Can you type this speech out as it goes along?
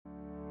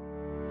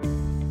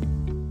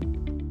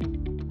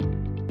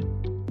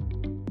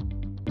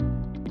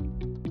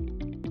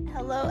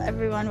Hello,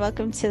 everyone.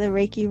 Welcome to the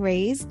Reiki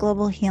Rays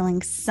Global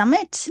Healing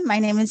Summit. My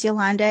name is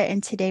Yolanda,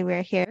 and today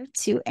we're here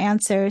to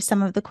answer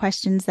some of the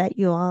questions that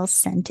you all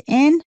sent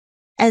in,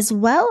 as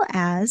well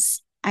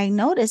as I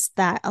noticed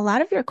that a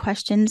lot of your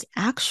questions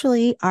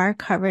actually are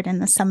covered in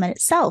the summit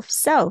itself.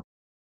 So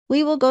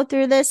we will go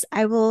through this.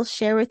 I will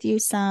share with you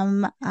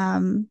some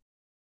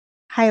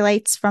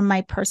highlights from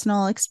my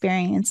personal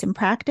experience and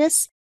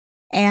practice,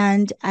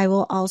 and I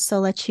will also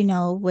let you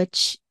know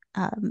which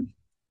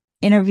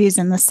interviews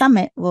in the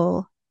summit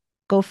will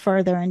go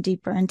further and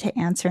deeper into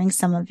answering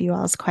some of you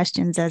all's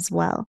questions as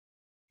well.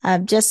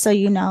 Just so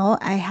you know,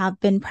 I have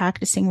been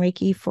practicing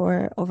Reiki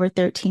for over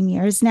 13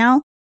 years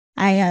now.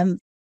 I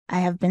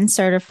have been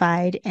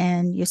certified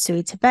in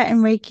Usui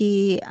Tibetan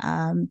Reiki,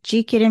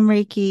 Jikiden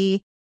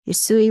Reiki,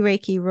 Usui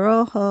Reiki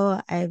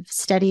Roho. I've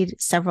studied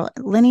several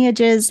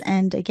lineages,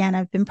 and again,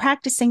 I've been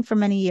practicing for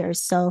many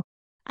years. So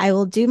I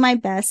will do my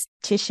best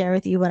to share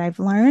with you what I've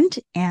learned,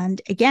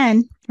 and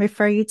again,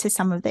 refer you to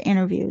some of the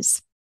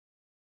interviews.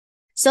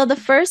 So the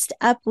first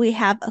up, we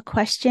have a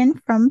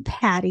question from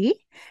Patty.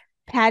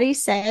 Patty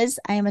says,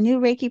 I am a new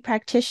Reiki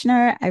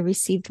practitioner. I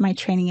received my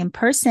training in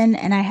person,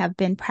 and I have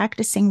been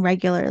practicing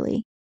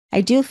regularly.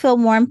 I do feel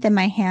warmth in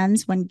my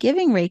hands when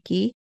giving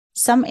Reiki.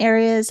 Some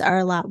areas are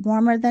a lot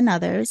warmer than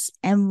others,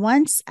 and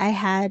once I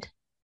had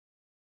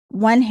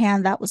one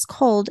hand that was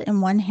cold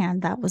and one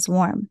hand that was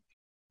warm.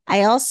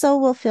 I also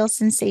will feel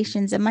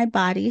sensations in my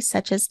body,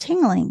 such as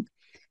tingling.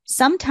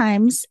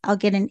 Sometimes I'll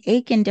get an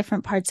ache in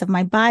different parts of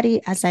my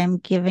body as I'm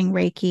giving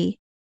Reiki.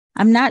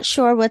 I'm not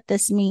sure what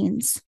this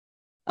means.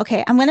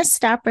 Okay, I'm going to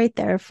stop right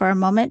there for a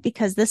moment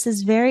because this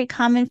is very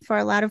common for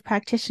a lot of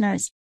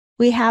practitioners.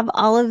 We have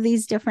all of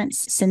these different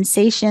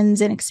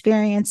sensations and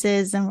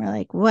experiences, and we're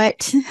like,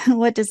 what?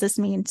 What does this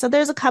mean? So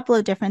there's a couple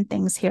of different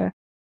things here.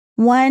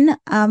 One,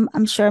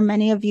 I'm sure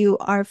many of you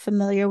are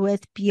familiar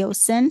with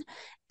Biosin.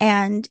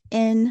 And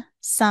in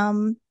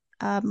some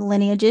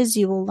lineages,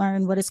 you will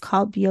learn what is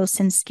called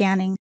Biosin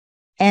scanning.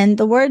 And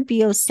the word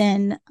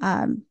Biosin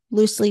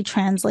loosely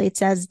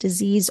translates as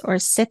disease or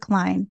sick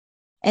line.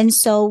 And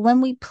so when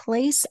we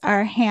place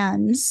our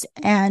hands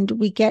and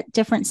we get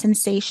different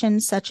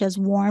sensations such as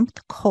warmth,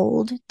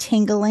 cold,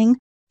 tingling,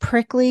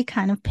 prickly,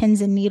 kind of pins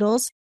and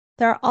needles,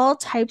 there are all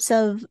types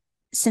of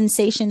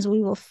sensations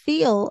we will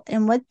feel.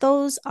 And what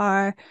those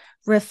are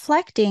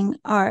reflecting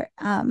are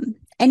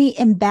any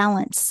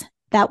imbalance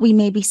that we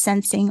may be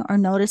sensing or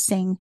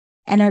noticing,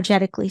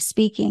 energetically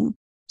speaking.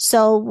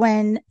 So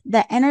when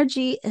the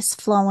energy is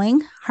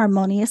flowing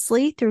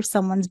harmoniously through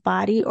someone's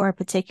body or a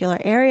particular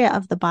area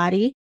of the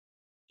body,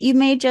 you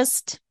may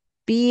just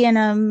be in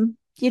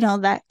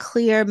that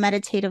clear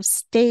meditative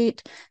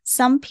state.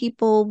 Some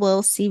people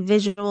will see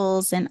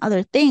visuals and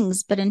other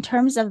things, but in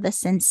terms of the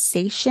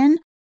sensation,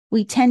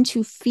 we tend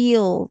to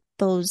feel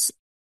those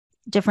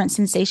different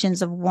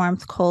sensations of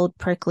warmth, cold,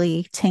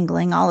 prickly,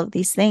 tingling, all of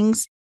these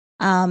things.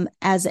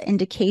 As an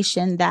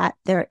indication that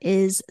there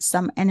is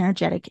some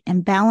energetic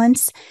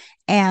imbalance.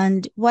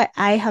 And what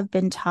I have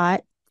been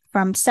taught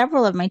from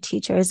several of my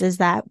teachers is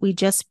that we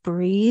just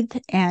breathe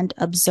and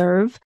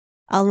observe,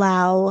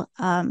 allow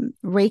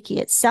Reiki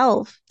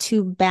itself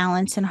to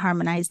balance and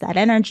harmonize that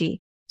energy.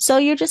 So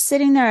you're just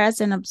sitting there as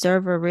an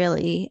observer,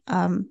 really,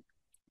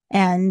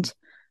 and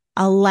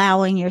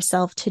allowing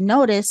yourself to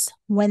notice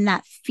when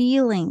that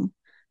feeling,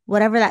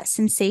 whatever that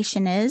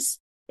sensation is,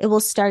 it will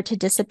start to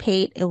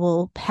dissipate, it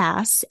will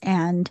pass,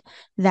 and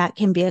that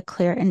can be a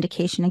clear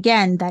indication,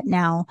 again, that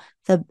now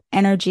the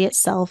energy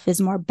itself is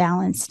more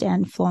balanced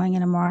and flowing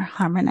in a more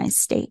harmonized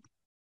state.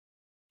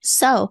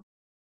 So,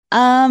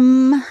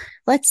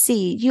 let's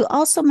see. You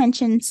also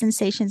mentioned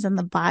sensations in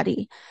the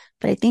body,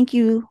 but I think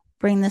you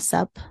bring this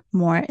up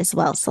more as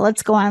well. So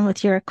let's go on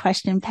with your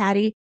question,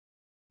 Patty.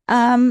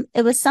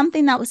 It was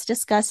something that was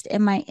discussed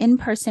in my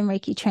in-person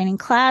Reiki training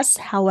class.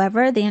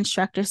 However, the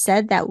instructor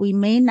said that we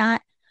may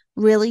not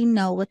really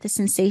know what the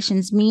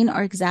sensations mean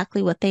or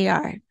exactly what they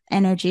are.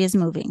 Energy is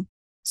moving.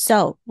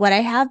 So what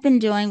I have been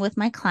doing with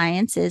my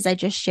clients is I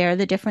just share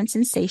the different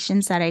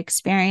sensations that I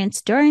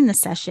experienced during the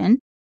session,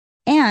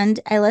 and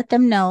I let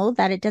them know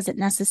that it doesn't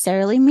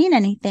necessarily mean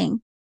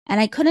anything. And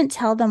I couldn't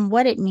tell them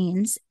what it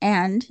means,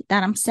 and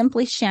that I'm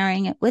simply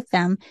sharing it with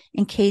them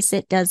in case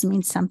it does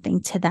mean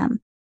something to them.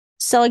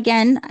 So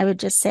again, I would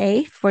just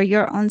say, for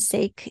your own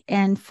sake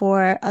and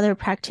for other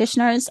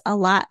practitioners, a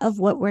lot of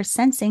what we're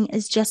sensing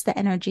is just the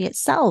energy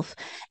itself.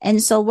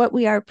 And so what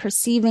we are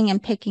perceiving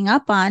and picking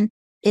up on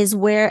is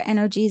where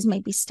energies may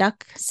be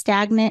stuck,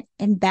 stagnant,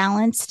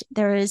 imbalanced.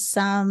 There is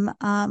some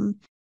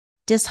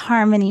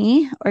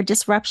disharmony or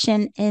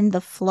disruption in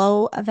the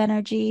flow of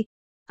energy.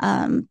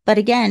 But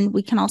again,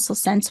 we can also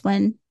sense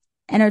when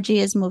energy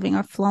is moving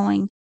or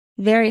flowing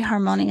very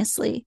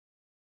harmoniously.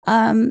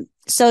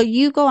 So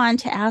you go on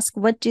to ask,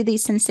 what do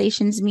these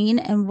sensations mean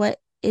and what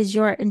is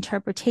your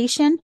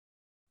interpretation?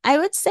 I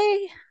would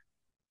say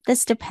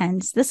this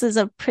depends. This is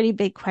a pretty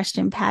big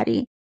question,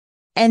 Patty.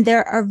 And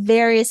there are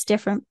various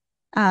different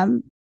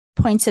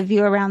points of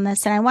view around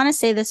this. And I want to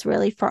say this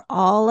really for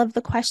all of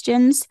the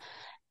questions.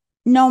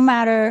 no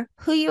matter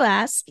who you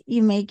ask,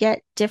 you may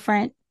get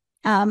different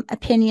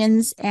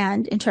opinions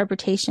and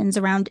interpretations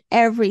around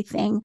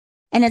everything.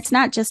 And it's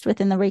not just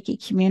within the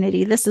Reiki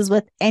community. This is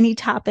with any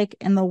topic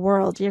in the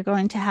world. You're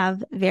going to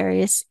have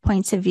various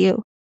points of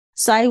view.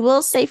 So I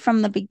will say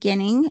from the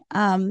beginning,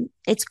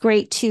 it's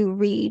great to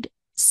read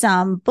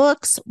some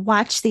books,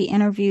 watch the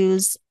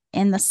interviews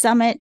in the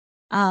summit,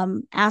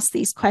 ask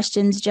these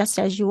questions just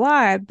as you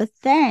are. But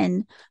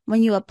then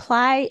when you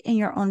apply in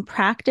your own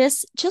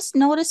practice, just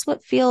notice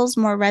what feels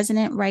more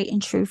resonant, right,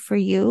 and true for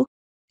you.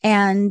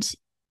 And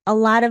a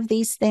lot of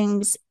these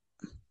things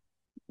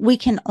we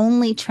can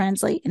only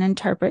translate and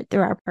interpret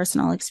through our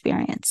personal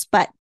experience.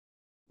 But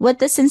what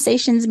the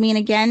sensations mean,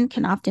 again,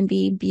 can often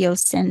be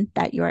biosyn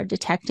that you are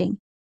detecting.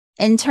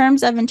 In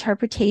terms of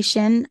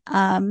interpretation,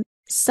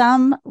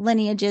 some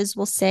lineages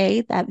will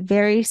say that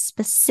very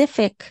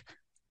specific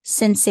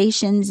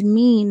sensations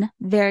mean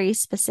very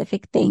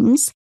specific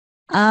things.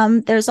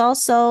 There's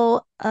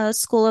also a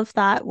school of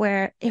thought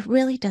where it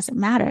really doesn't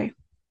matter.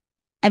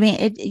 I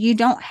mean, you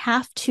don't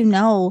have to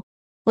know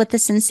what the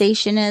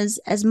sensation is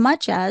as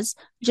much as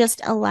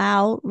just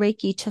allow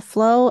Reiki to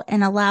flow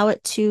and allow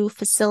it to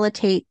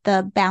facilitate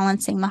the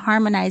balancing, the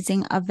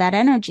harmonizing of that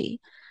energy.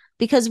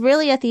 Because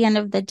really, at the end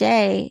of the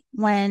day,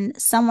 when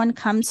someone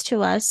comes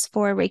to us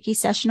for a Reiki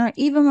session, or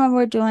even when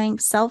we're doing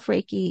self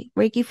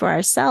Reiki for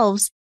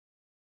ourselves,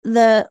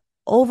 the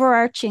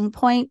overarching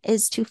point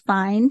is to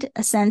find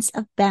a sense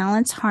of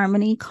balance,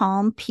 harmony,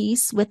 calm,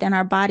 peace within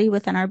our body,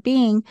 within our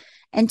being,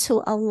 and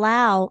to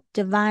allow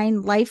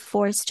divine life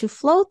force to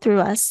flow through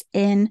us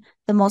in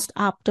the most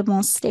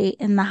optimal state,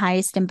 in the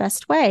highest and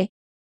best way.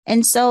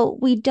 And so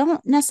we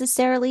don't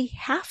necessarily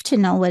have to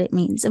know what it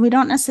means, and we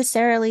don't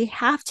necessarily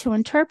have to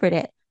interpret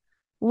it.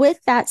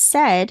 With that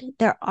said,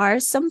 there are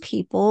some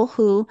people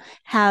who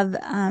have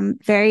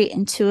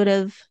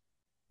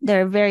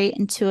they're very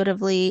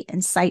intuitively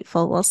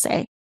insightful, we'll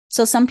say.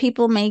 So some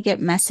people may get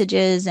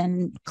messages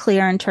and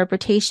clear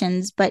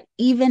interpretations, but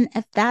even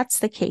if that's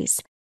the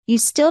case, you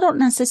still don't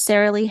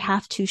necessarily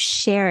have to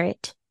share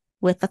it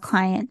with the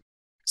client.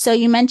 So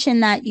you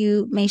mentioned that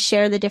you may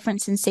share the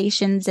different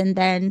sensations and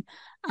then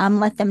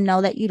let them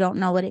know that you don't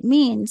know what it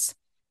means.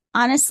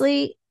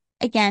 Honestly,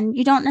 again,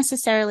 you don't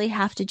necessarily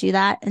have to do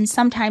that. And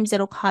sometimes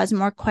it'll cause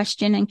more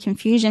question and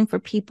confusion for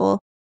people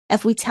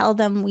if we tell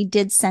them we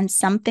did sense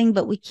something,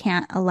 but we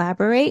can't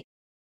elaborate.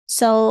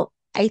 So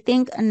I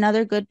think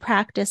another good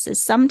practice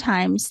is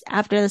sometimes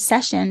after the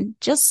session,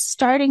 just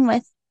starting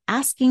with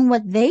asking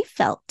what they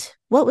felt.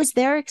 What was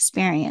their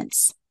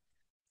experience?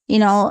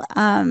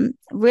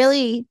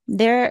 Really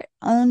their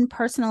own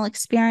personal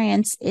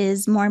experience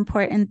is more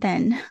important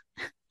than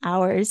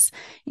ours,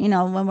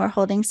 when we're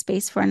holding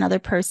space for another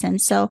person.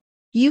 So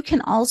you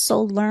can also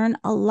learn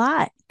a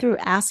lot through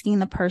asking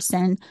the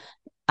person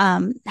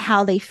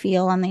how they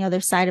feel on the other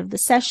side of the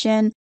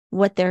session,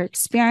 what their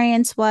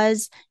experience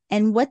was,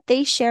 and what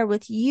they share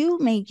with you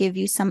may give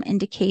you some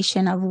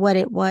indication of what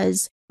it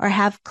was or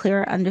have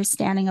clearer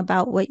understanding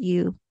about what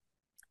you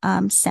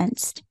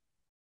sensed.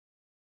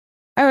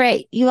 All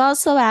right. You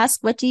also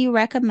ask, what do you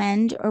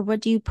recommend or what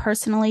do you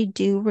personally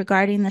do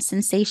regarding the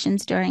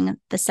sensations during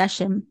the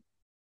session?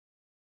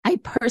 I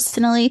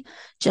personally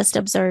just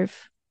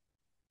observe.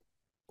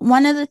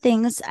 One of the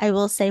things I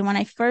will say, when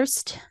I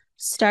first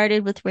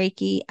started with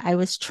Reiki, I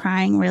was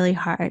trying really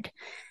hard.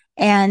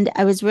 And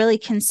I was really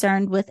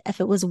concerned with if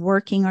it was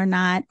working or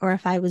not, or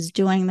if I was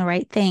doing the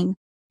right thing.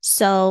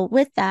 So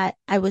with that,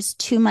 I was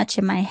too much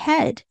in my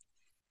head.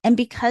 And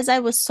because I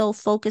was so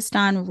focused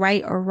on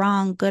right or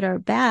wrong, good or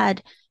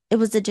bad, it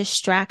was a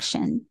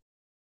distraction.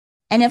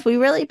 And if we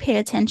really pay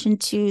attention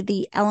to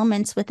the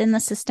elements within the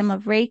system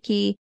of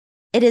Reiki,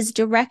 it is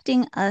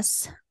directing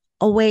us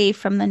away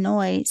from the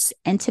noise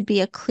and to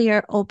be a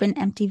clear, open,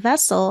 empty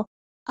vessel,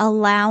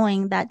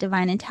 allowing that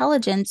divine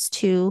intelligence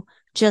to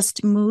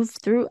just move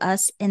through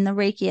us, and the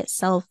Reiki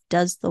itself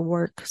does the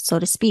work, so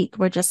to speak.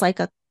 We're just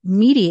like a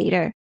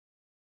mediator.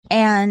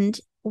 And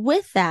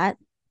with that,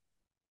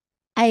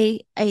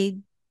 I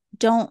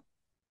don't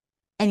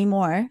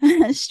anymore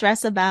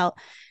stress about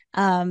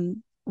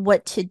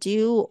what to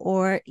do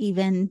or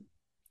even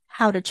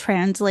how to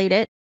translate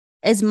it,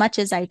 as much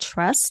as I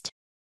trust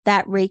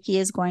that Reiki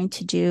is going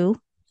to do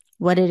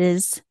what it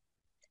is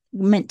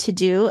meant to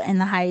do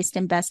and the highest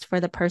and best for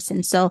the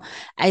person. So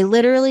I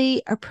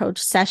literally approach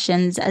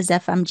sessions as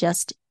if I'm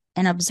just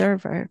an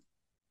observer.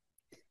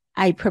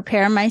 I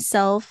prepare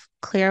myself,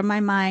 clear my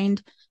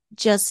mind,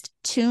 just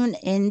tune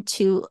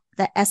into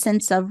the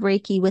essence of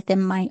Reiki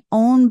within my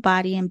own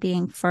body and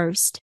being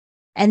first.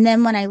 And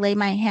then when I lay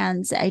my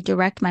hands, I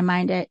direct my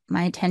mind,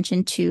 my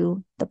attention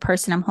to the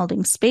person I'm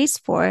holding space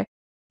for.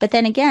 But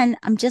then again,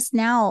 I'm just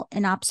now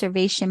in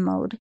observation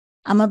mode.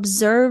 I'm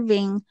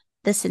observing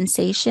the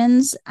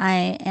sensations.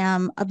 I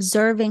am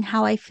observing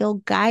how I feel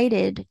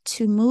guided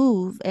to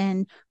move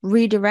and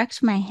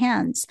redirect my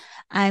hands.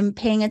 I'm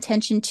paying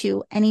attention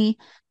to any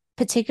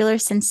particular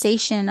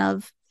sensation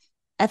of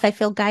if I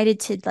feel guided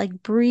to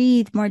like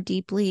breathe more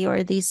deeply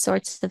or these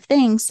sorts of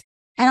things.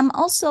 And I'm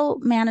also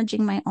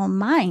managing my own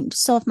mind.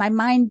 So if my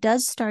mind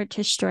does start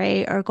to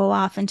stray or go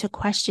off into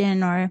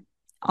question or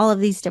all of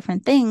these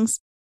different things,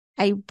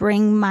 I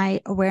bring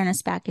my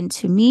awareness back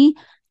into me,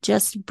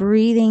 just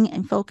breathing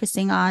and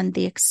focusing on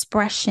the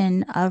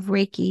expression of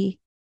Reiki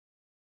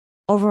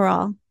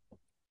overall.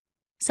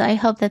 So I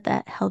hope that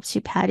that helps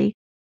you, Patty.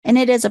 And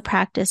it is a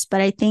practice,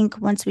 but I think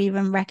once we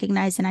even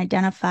recognize and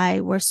identify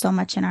we're so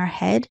much in our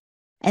head,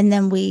 and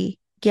then we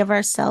give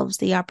ourselves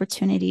the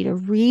opportunity to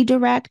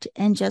redirect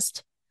and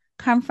just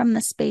come from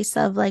the space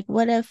of like,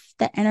 what if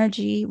the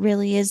energy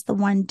really is the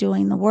one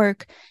doing the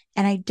work?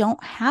 And I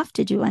don't have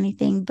to do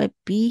anything but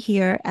be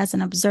here as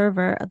an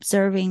observer,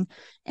 observing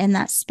in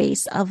that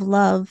space of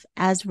love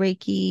as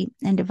Reiki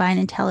and divine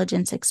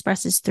intelligence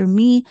expresses through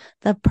me,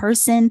 the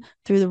person,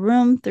 through the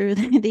room, through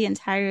the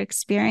entire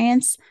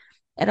experience.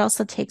 It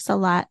also takes a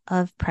lot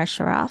of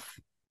pressure off.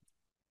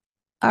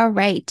 All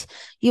right.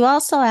 You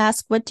also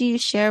ask, what do you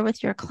share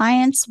with your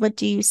clients? What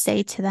do you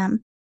say to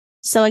them?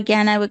 So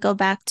again, I would go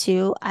back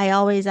to, I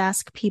always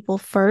ask people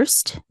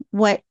first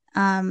what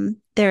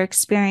their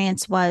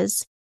experience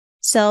was.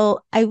 So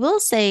I will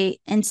say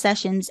in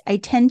sessions, I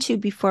tend to,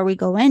 before we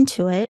go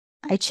into it,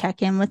 I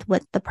check in with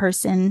what the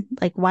person,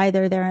 like why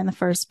they're there in the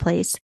first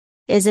place.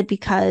 Is it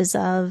because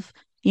of,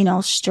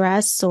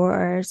 stress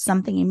or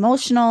something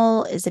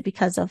emotional? Is it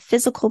because of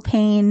physical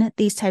pain?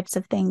 These types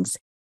of things.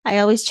 I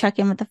always check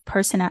in with the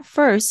person at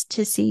first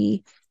to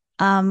see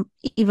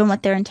even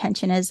what their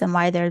intention is and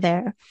why they're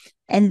there.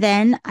 And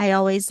then I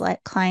always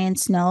let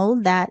clients know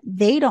that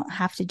they don't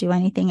have to do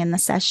anything in the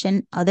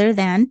session other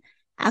than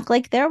act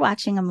like they're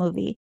watching a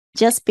movie,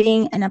 just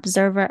being an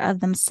observer of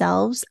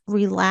themselves,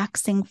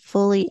 relaxing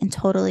fully and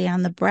totally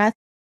on the breath.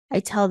 I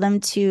tell them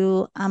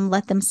to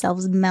let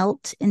themselves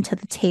melt into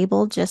the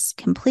table, just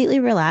completely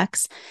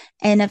relax.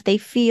 And if they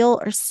feel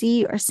or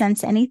see or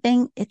sense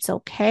anything, it's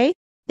okay.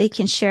 They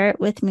can share it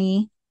with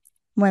me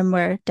when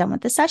we're done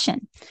with the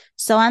session.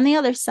 So on the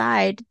other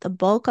side, the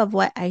bulk of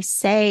what I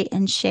say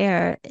and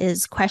share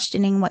is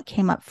questioning what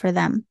came up for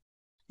them.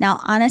 Now,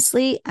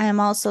 honestly, I am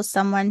also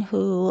someone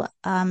who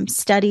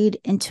studied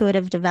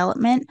intuitive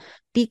development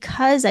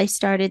because I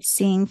started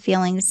seeing,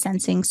 feeling,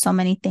 sensing so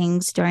many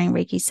things during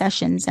Reiki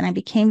sessions. And I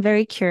became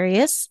very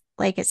curious,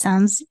 like it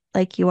sounds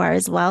like you are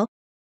as well.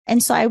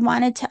 And so I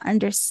wanted to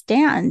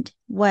understand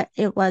what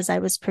it was I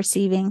was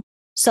perceiving.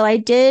 So I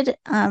did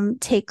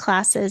take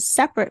classes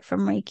separate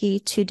from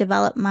Reiki to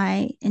develop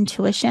my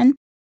intuition.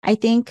 I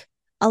think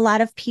a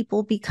lot of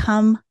people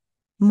become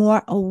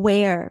more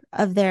aware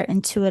of their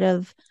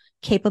intuitive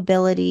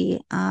capability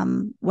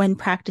when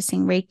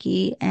practicing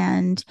Reiki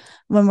and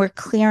when we're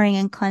clearing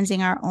and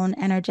cleansing our own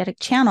energetic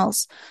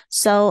channels.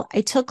 So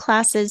I took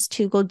classes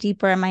to go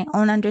deeper in my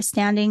own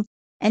understanding.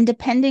 And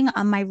depending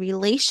on my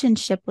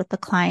relationship with the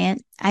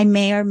client, I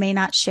may or may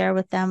not share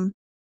with them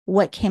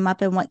what came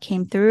up and what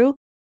came through.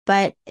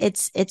 But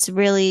it's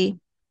really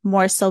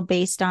more so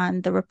based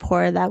on the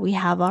rapport that we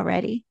have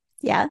already.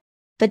 Yeah.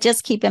 But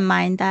just keep in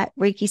mind that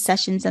Reiki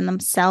sessions in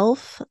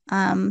themselves,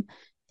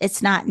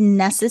 it's not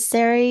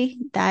necessary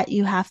that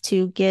you have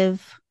to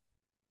give,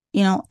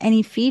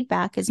 any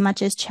feedback as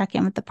much as check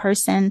in with the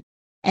person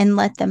and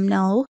let them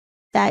know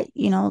that,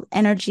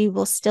 energy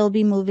will still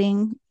be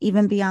moving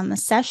even beyond the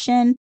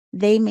session.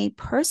 They may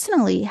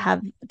personally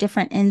have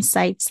different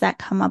insights that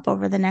come up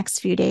over the next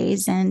few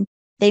days, and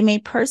they may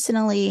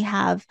personally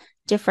have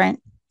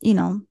different,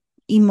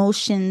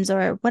 emotions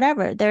or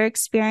whatever. Their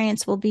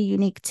experience will be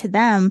unique to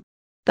them.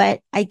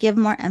 But I give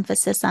more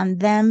emphasis on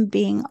them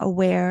being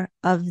aware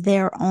of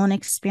their own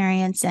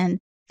experience and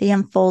the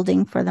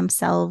unfolding for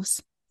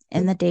themselves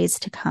in the days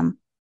to come.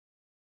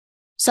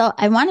 So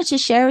I wanted to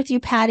share with you,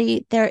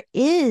 Patty, there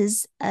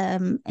is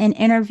an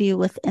interview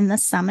within the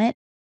summit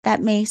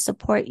that may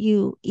support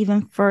you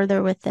even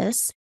further with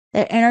this.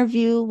 The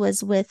interview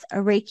was with a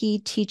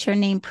Reiki teacher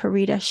named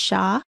Parita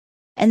Shah.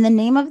 And the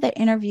name of the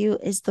interview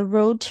is The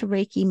Road to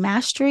Reiki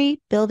Mastery,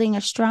 Building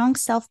a Strong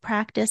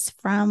Self-Practice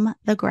from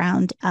the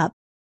Ground Up.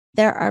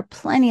 There are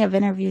plenty of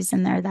interviews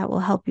in there that will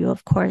help you,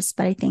 of course,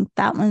 but I think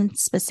that one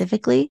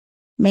specifically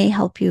may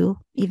help you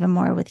even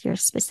more with your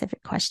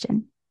specific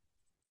question.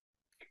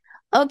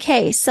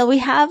 Okay, so we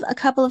have a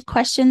couple of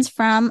questions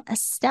from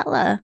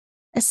Estella.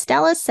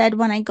 Estella said,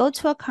 when I go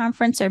to a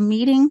conference or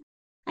meeting,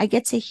 I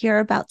get to hear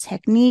about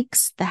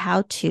techniques, the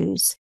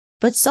how-tos.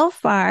 But so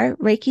far,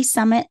 Reiki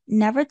Summit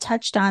never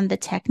touched on the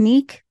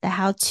technique, the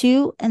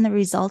how-to, and the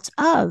results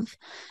of.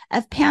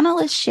 If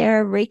panelists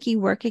share Reiki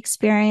work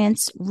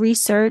experience,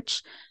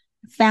 research,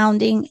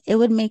 founding, it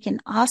would make an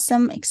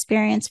awesome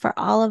experience for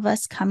all of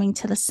us coming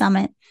to the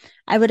summit.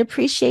 I would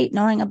appreciate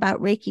knowing about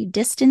Reiki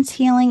distance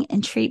healing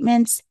and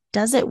treatments.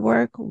 Does it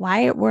work?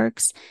 Why it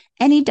works?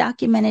 Any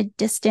documented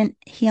distant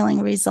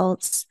healing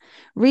results?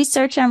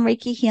 Research on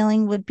Reiki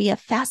healing would be a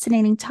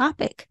fascinating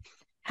topic.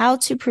 How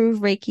to prove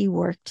Reiki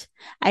worked.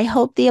 I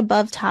hope the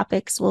above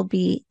topics will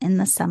be in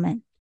the summit.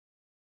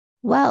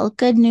 Well,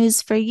 good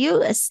news for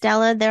you,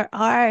 Estella. There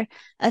are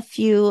a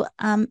few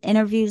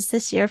interviews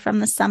this year from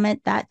the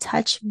summit that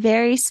touch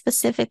very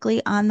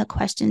specifically on the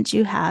questions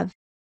you have.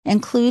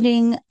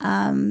 including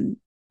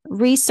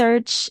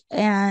research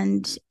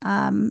and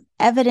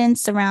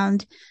evidence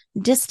around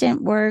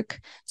distant work.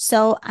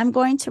 So I'm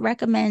going to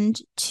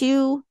recommend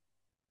 2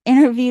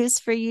 interviews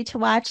for you to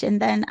watch,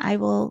 and then I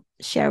will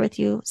share with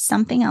you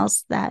something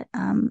else that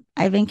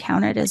I've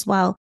encountered as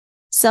well.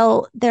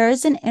 So there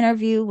is an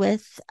interview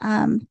with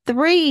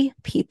 3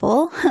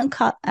 people.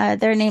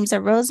 Their names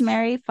are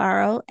Rosemary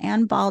Farrow,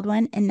 Ann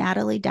Baldwin, and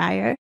Natalie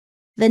Dyer.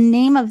 The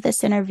name of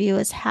this interview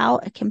is How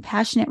a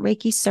Compassionate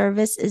Reiki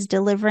Service is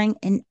Delivering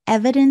an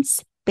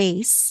Evidence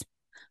Base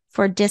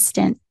for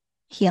Distant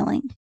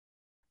Healing.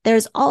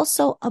 There's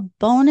also a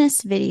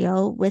bonus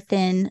video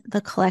within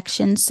the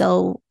collection.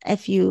 So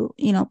if you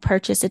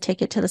purchase a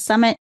ticket to the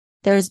summit,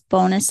 there's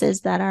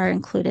bonuses that are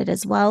included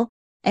as well.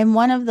 And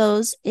one of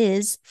those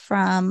is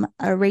from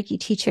a Reiki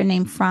teacher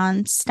named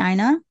Franz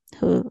Steiner,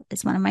 who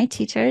is one of my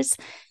teachers.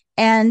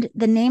 And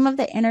the name of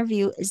the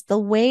interview is The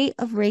Way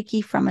of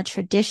Reiki from a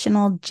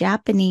Traditional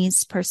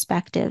Japanese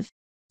Perspective.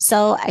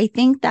 So I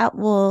think that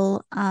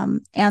will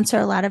answer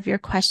a lot of your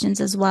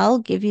questions as well,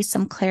 give you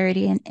some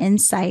clarity and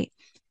insight.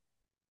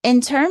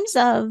 In terms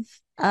of,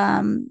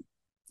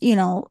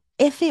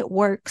 if it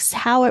works,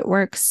 how it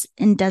works,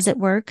 and does it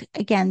work?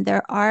 Again,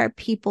 there are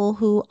people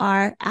who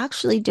are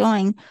actually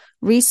doing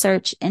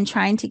research and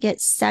trying to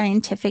get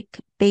scientific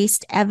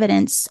based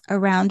evidence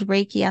around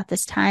Reiki at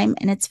this time.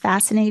 And it's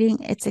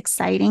fascinating. It's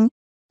exciting.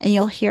 And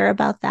you'll hear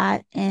about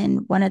that in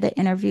one of the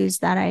interviews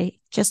that I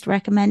just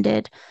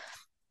recommended.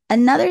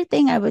 Another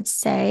thing I would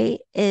say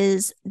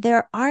is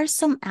there are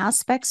some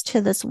aspects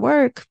to this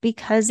work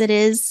because it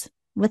is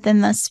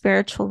within the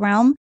spiritual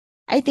realm.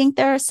 I think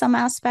there are some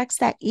aspects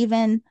that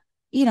even,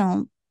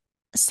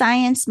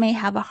 science may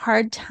have a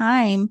hard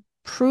time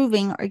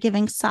proving or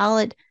giving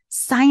solid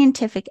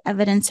scientific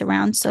evidence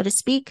around, so to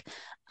speak,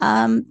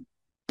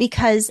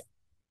 because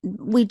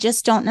we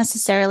just don't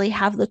necessarily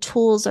have the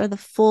tools or the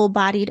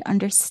full-bodied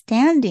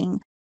understanding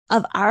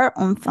of our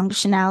own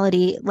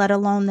functionality, let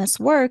alone this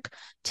work,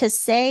 to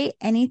say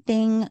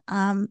anything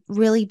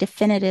really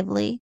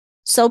definitively.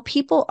 So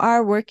people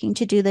are working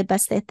to do the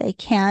best that they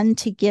can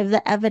to give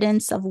the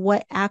evidence of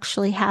what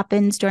actually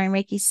happens during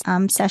Reiki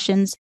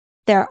sessions.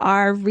 There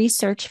are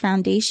research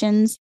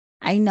foundations.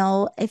 I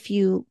know if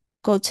you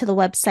go to the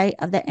website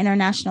of the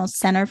International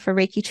Center for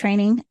Reiki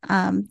Training,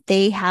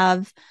 they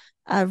have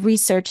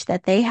research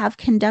that they have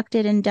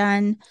conducted and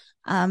done.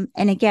 And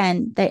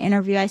again, the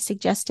interview I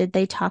suggested,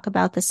 they talk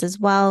about this as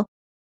well.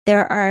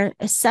 There are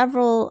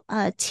several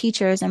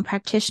teachers and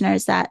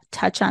practitioners that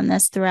touch on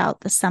this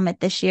throughout the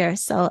summit this year.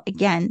 So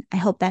again, I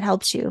hope that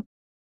helps you.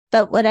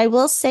 But what I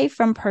will say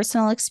from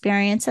personal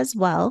experience as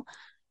well,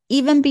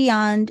 even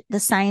beyond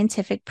the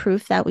scientific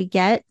proof that we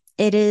get,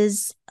 it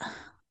is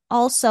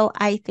also,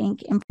 I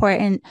think,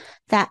 important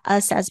that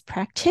us as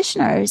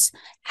practitioners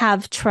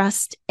have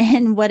trust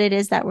in what it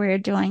is that we're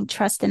doing,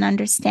 trust and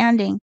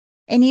understanding.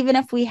 And even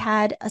if we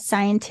had a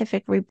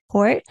scientific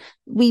report,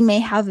 we may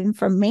have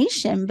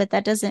information, but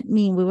that doesn't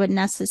mean we would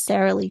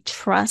necessarily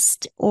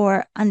trust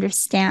or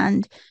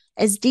understand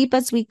as deep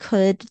as we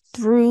could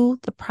through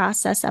the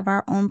process of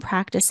our own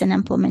practice and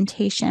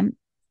implementation.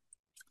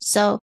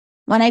 So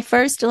when I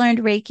first learned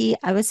Reiki,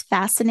 I was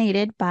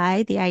fascinated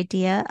by the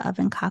idea of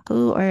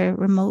Enkaku, or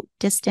remote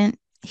distant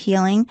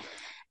healing.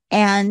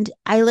 And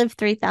I live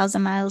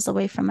 3,000 miles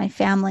away from my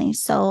family.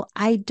 So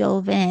I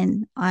dove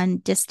in on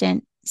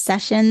distant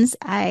sessions.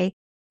 I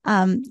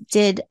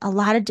did a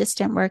lot of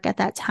distant work at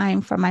that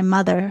time for my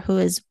mother, who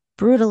is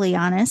brutally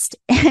honest.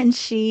 And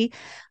she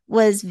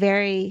was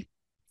very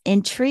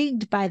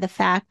intrigued by the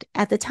fact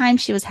at the time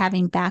she was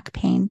having back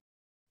pain.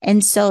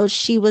 And so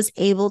she was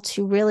able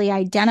to really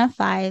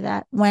identify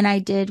that when I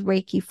did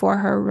Reiki for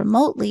her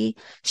remotely,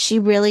 she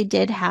really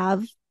did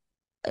have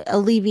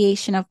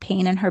alleviation of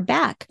pain in her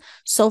back.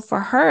 So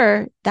for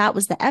her, that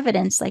was the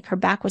evidence. Like, her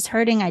back was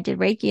hurting. I did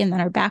Reiki and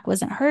then her back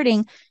wasn't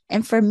hurting.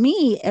 And for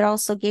me, it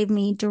also gave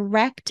me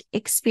direct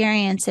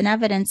experience and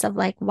evidence of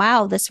like,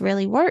 wow, this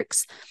really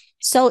works.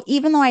 So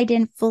even though I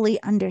didn't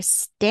fully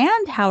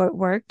understand how it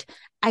worked,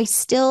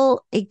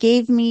 it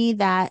gave me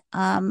that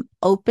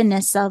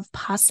openness of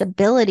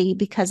possibility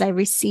because I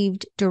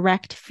received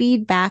direct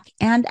feedback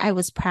and I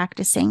was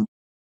practicing.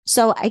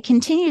 So I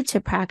continued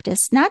to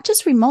practice, not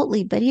just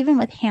remotely, but even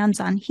with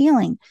hands-on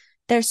healing.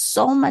 There's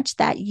so much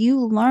that you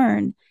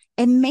learn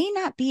and may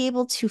not be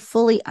able to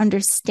fully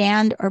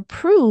understand or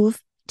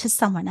prove to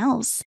someone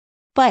else,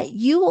 but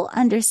you will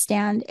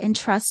understand and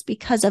trust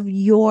because of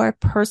your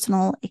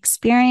personal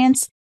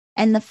experience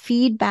and the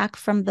feedback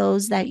from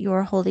those that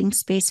you're holding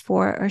space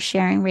for or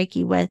sharing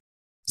Reiki with.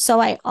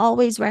 So I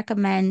always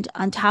recommend,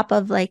 on top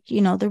of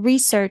the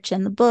research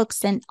and the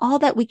books and all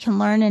that we can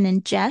learn and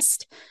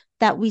ingest,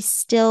 that we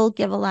still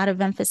give a lot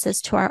of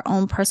emphasis to our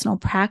own personal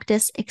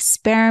practice,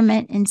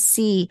 experiment and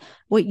see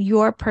what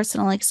your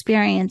personal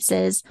experience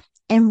is.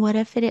 And what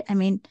if I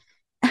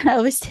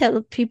always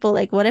tell people,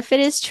 what if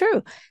it is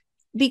true?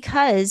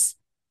 Because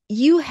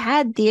you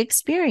had the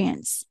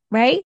experience,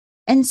 right?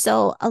 And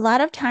so a lot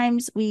of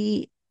times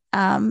we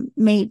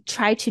may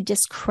try to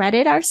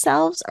discredit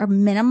ourselves or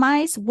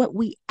minimize what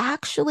we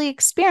actually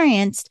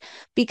experienced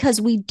because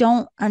we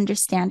don't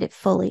understand it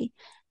fully.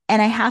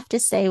 And I have to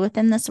say,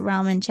 within this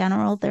realm in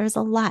general, there's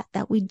a lot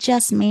that we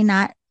just may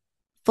not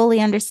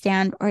fully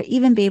understand or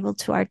even be able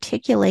to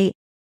articulate,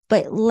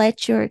 but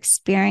let your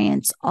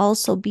experience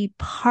also be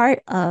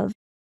part of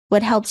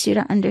what helps you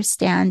to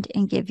understand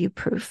and give you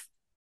proof.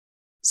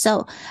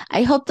 So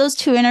I hope those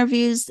 2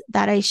 interviews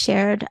that I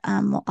shared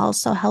will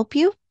also help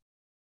you.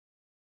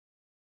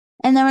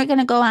 And then we're going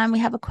to go on. We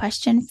have a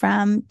question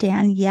from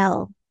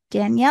Danielle.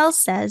 Danielle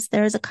says,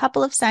 there is a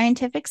couple of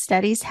scientific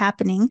studies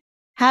happening.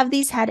 Have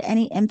these had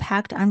any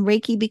impact on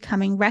Reiki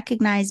becoming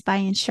recognized by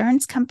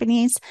insurance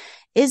companies?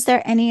 Is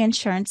there any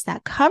insurance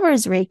that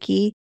covers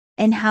Reiki?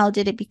 And how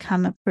did it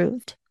become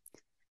approved?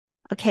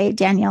 Okay,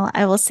 Danielle,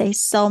 I will say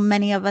so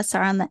many of us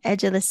are on the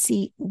edge of the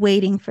seat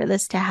waiting for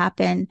this to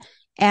happen.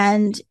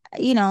 And,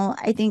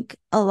 I think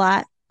a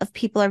lot of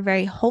people are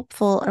very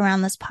hopeful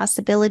around this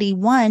possibility.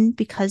 One,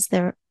 because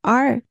there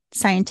are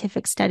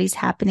scientific studies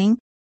happening.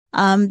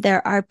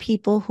 There are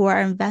people who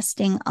are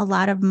investing a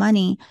lot of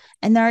money,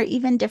 and there are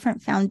even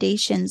different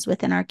foundations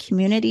within our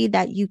community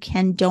that you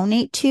can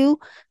donate to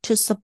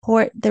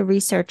support the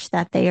research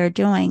that they are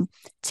doing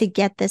to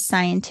get this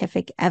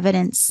scientific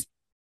evidence.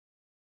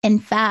 In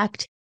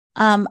fact,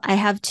 I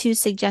have 2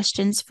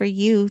 suggestions for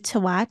you to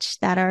watch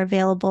that are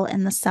available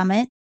in the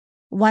summit.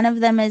 One of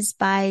them is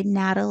by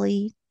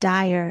Natalie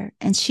Dyer,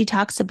 and she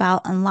talks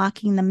about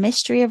unlocking the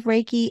mystery of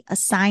Reiki, a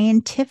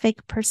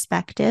scientific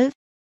perspective.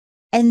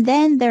 And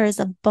then there is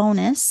a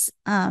bonus,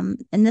 and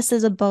this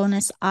is a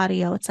bonus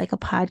audio. It's like a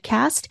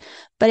podcast,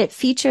 but it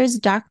features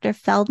Dr.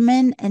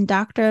 Feldman and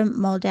Dr.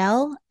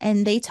 Modell,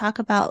 and they talk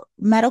about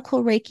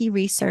medical Reiki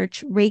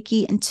research,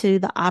 Reiki into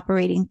the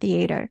operating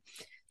theater.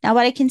 Now,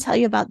 what I can tell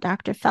you about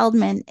Dr.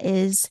 Feldman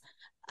is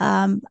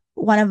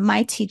one of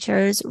my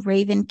teachers,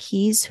 Raven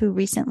Keys, who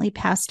recently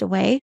passed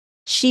away.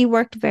 She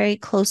worked very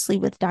closely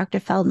with Dr.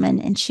 Feldman,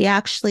 and she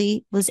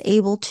actually was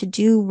able to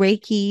do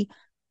Reiki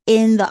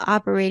in the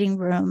operating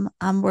room,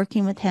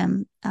 working with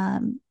him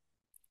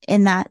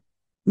in that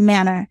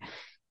manner.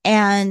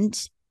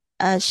 And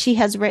she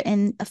has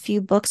written a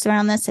few books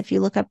around this. If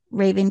you look up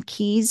Raven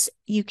Keys,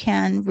 you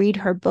can read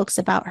her books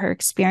about her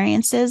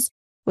experiences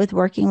with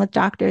working with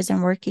doctors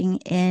and working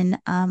in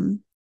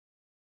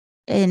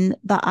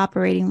the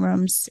operating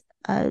rooms,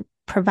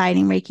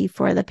 providing Reiki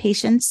for the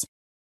patients,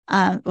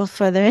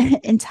 for the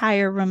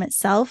entire room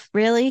itself,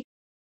 really.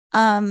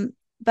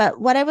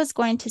 But what I was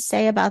going to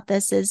say about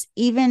this is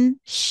even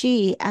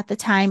she at the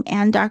time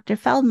and Dr.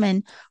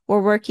 Feldman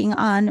were working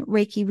on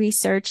Reiki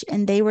research,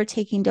 and they were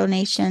taking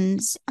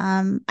donations.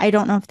 I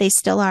don't know if they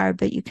still are,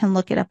 but you can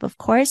look it up, of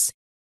course,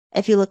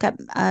 if you look up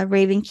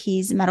Raven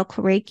Keys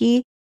Medical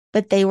Reiki.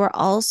 But they were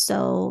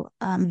also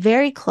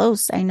very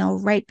close, I know,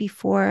 right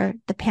before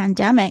the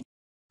pandemic,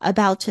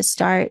 about to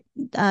start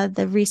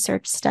the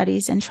research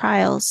studies and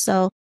trials.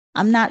 So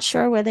I'm not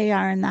sure where they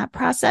are in that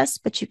process,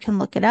 but you can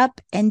look it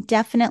up. And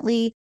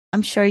definitely,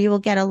 I'm sure you will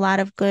get a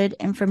lot of good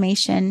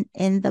information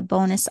in the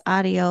bonus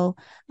audio,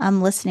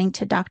 listening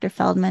to Dr.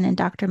 Feldman and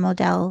Dr.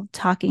 Modell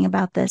talking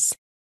about this.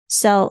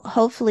 So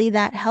hopefully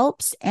that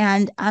helps.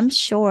 And I'm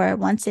sure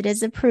once it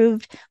is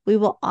approved, we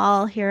will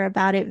all hear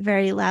about it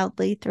very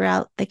loudly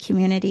throughout the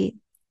community,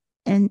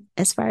 and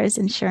as far as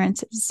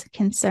insurance is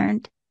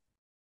concerned.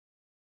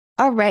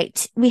 All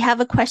right. We have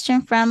a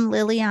question from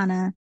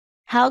Liliana.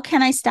 How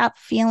can I stop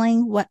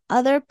feeling what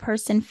other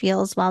person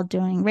feels while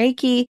doing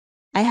Reiki?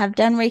 I have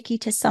done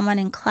Reiki to someone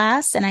in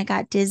class, and I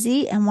got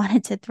dizzy and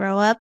wanted to throw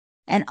up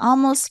and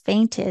almost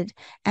fainted.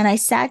 And I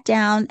sat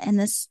down, and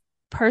this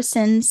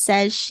person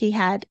says she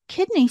had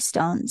kidney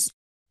stones.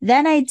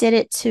 Then I did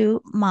it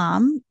to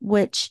mom,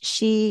 which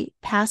she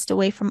passed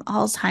away from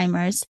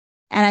Alzheimer's,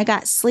 and I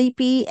got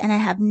sleepy, and I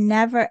have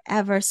never,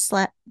 ever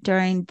slept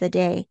during the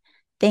day.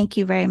 Thank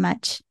you very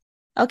much.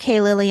 Okay,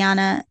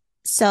 Liliana.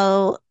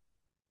 So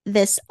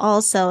this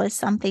also is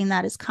something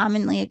that is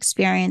commonly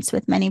experienced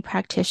with many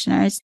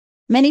practitioners.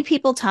 Many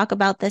people talk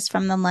about this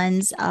from the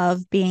lens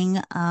of being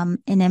an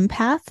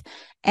empath,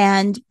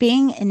 and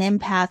being an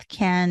empath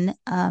can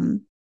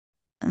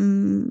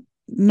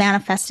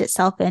manifest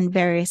itself in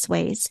various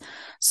ways.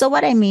 So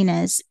what I mean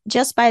is,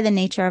 just by the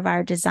nature of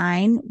our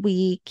design,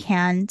 we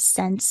can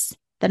sense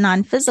the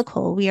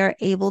non-physical. We are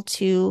able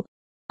to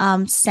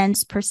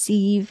sense,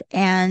 perceive,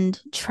 and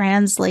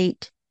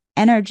translate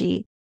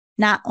energy.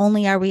 Not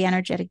only are we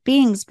energetic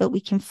beings, but we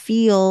can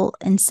feel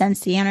and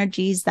sense the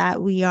energies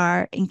that we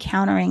are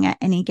encountering at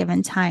any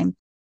given time.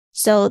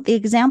 So the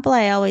example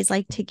I always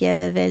like to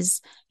give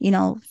is,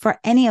 for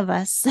any of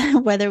us,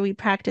 whether we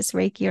practice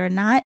Reiki or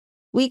not,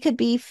 we could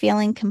be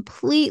feeling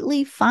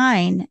completely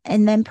fine.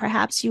 And then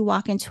perhaps you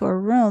walk into a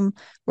room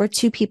where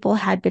 2 people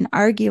had been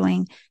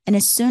arguing. And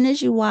as soon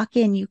as you walk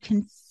in, you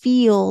can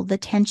feel the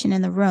tension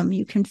in the room.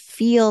 You can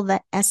feel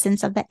the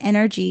essence of the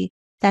energy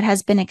that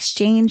has been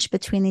exchanged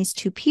between these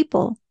 2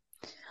 people.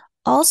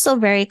 Also,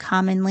 very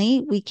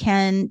commonly, we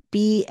can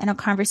be in a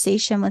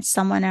conversation with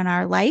someone in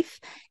our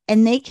life,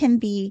 and they can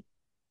be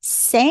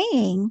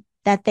saying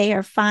that they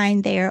are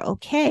fine, they are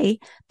okay,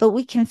 but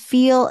we can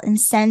feel and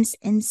sense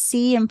and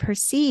see and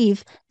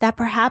perceive that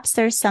perhaps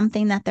there's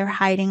something that they're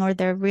hiding or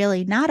they're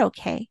really not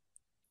okay.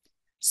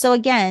 So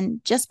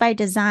again, just by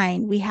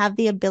design, we have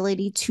the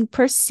ability to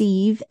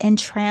perceive and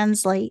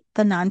translate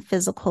the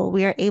non-physical.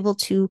 We are able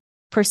to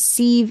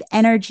perceive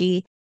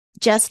energy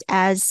just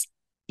as,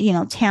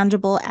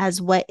 tangible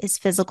as what is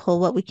physical,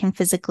 what we can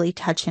physically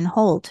touch and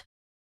hold.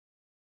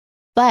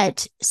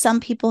 But some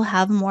people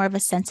have more of a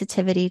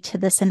sensitivity to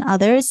this than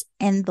others,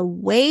 and the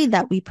way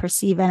that we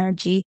perceive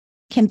energy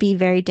can be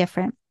very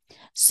different.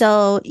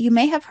 So you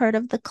may have heard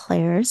of the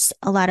clairs.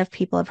 A lot of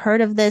people have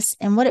heard of this,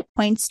 and what it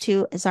points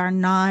to is our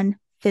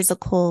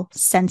non-physical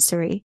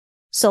sensory.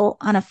 So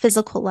on a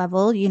physical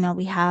level,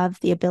 we have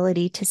the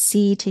ability to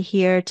see, to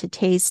hear, to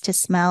taste, to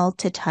smell,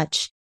 to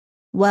touch.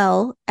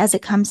 Well, as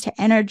it comes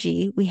to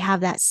energy, we have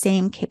that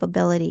same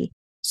capability.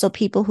 So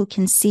people who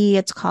can see,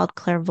 it's called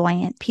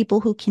clairvoyant. People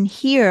who can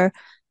hear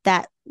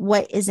that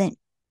what isn't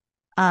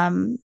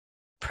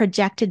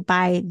projected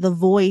by the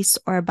voice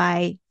or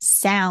by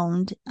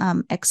sound,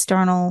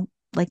 external,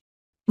 like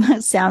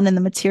sound in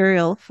the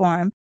material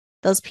form,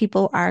 those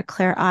people are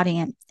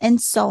clairaudient, and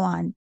so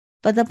on.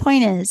 But the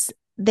point is,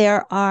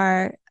 there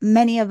are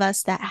many of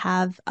us that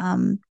have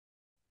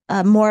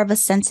more of a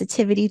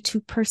sensitivity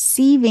to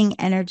perceiving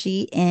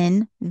energy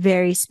in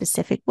very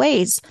specific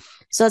ways.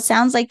 So it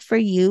sounds like for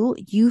you,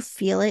 you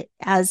feel it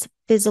as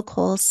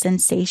physical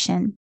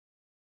sensation.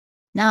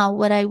 Now,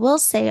 what I will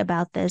say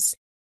about this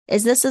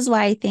is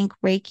why I think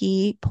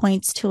Reiki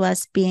points to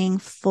us being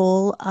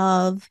full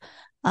of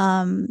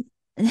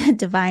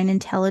divine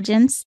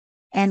intelligence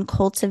and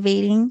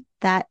cultivating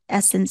that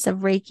essence of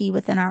Reiki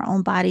within our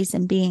own bodies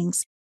and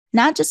beings,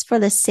 not just for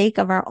the sake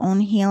of our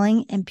own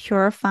healing and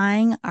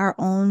purifying our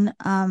own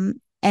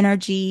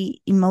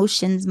energy,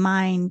 emotions,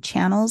 mind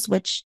channels,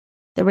 which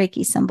the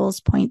Reiki symbols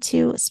point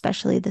to,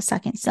 especially the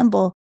second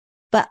symbol,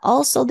 but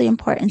also the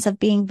importance of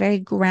being very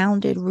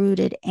grounded,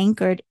 rooted,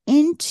 anchored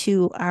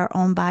into our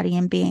own body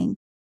and being.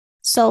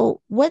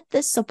 So what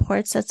this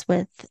supports us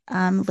with,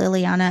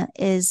 Liliana,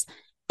 is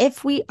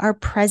if we are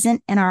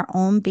present in our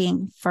own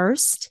being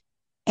first,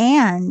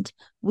 and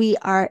we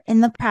are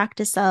in the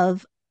practice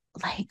of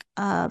I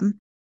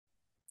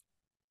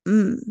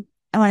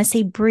want to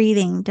say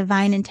breathing,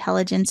 divine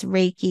intelligence,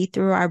 Reiki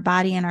through our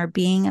body and our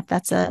being, if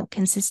that's a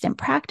consistent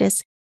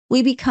practice,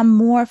 we become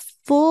more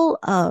full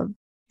of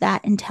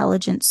that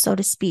intelligence, so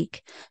to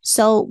speak.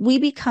 So we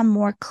become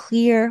more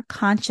clear,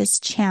 conscious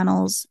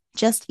channels,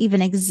 just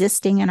even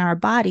existing in our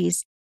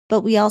bodies,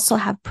 but we also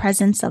have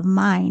presence of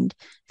mind.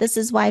 This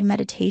is why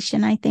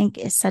meditation, I think,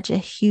 is such a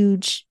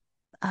huge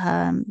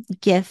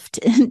gift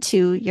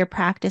to your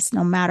practice,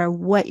 no matter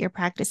what you're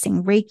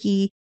practicing,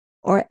 Reiki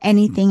or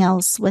anything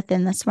else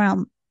within this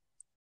realm.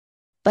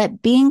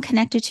 But being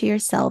connected to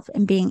yourself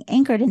and being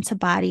anchored into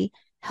body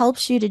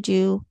helps you to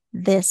do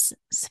this,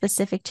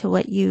 specific to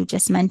what you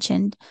just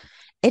mentioned.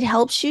 It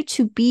helps you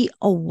to be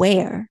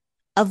aware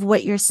of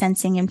what you're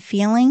sensing and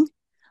feeling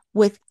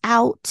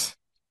without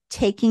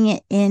taking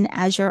it in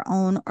as your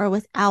own, or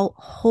without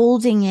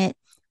holding it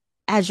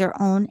as your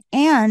own,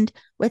 and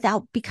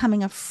without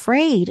becoming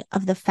afraid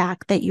of the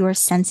fact that you are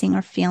sensing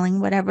or feeling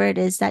whatever it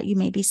is that you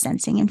may be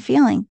sensing and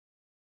feeling.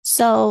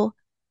 So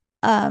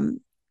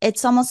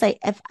it's almost like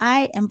if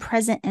I am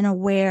present and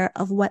aware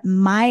of what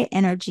my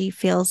energy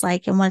feels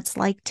like and what it's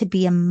like to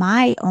be in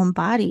my own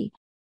body,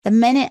 the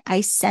minute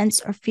I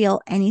sense or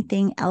feel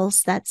anything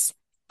else that's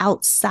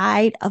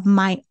outside of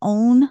my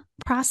own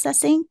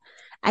processing,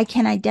 I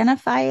can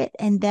identify it,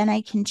 and then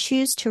I can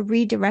choose to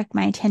redirect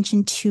my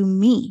attention to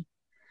me.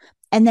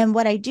 And then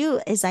what I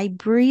do is I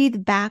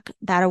breathe back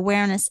that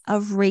awareness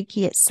of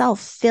Reiki itself,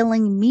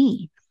 filling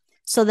me,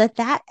 so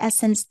that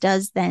essence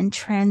does then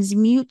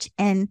transmute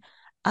and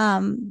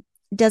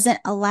doesn't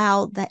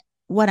allow that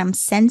what I'm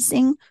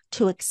sensing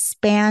to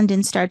expand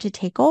and start to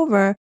take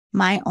over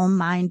my own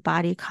mind,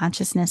 body,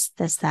 consciousness,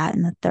 this, that,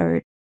 and the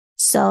third.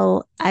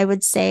 So I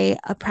would say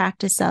a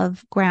practice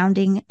of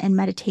grounding and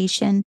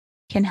meditation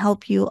can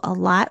help you a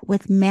lot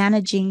with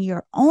managing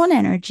your own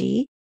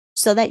energy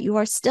so that you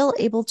are still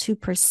able to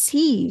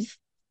perceive,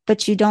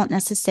 but you don't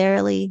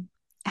necessarily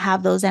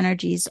have those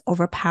energies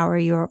overpower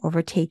you or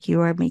overtake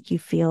you or make you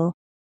feel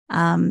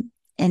in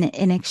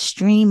an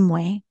extreme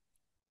way.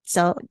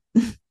 So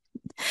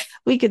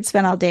we could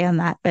spend all day on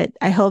that, but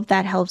I hope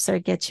that helps or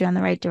gets you in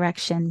the right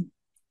direction.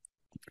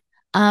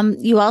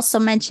 You also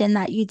mentioned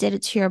that you did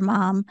it to your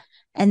mom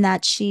and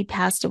that she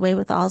passed away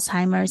with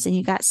Alzheimer's and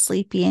you got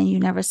sleepy and you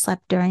never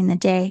slept during the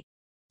day.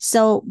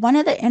 So one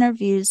of the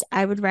interviews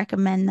I would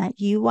recommend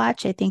that you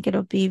watch, I think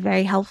it'll be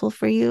very helpful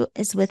for you,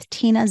 is with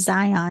Tina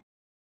Zion.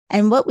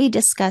 And what we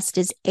discussed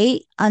is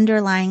 8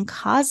 underlying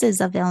causes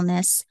of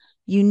illness,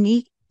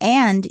 unique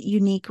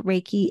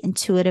Reiki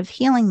intuitive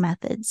healing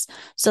methods.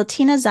 So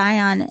Tina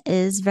Zion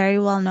is very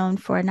well known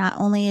for, not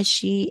only is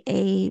she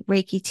a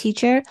Reiki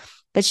teacher,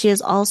 but she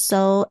is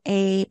also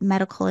a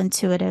medical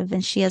intuitive,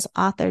 and she has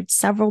authored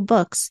several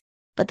books.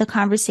 But the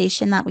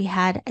conversation that we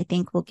had, I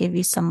think, will give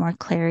you some more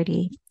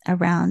clarity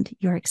around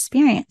your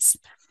experience.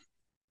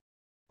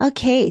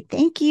 Okay,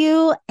 thank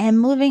you. And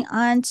moving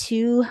on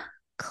to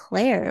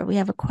Claire. We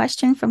have a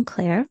question from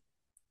Claire.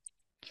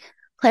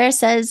 Claire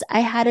says, I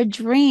had a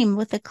dream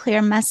with a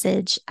clear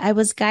message. I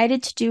was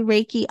guided to do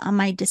Reiki on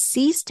my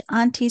deceased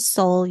auntie's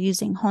soul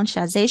using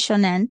Honshaze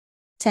Shonen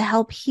to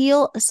help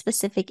heal a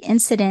specific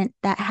incident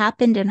that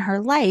happened in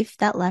her life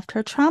that left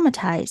her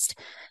traumatized.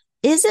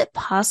 Is it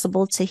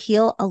possible to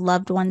heal a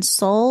loved one's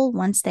soul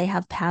once they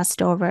have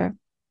passed over?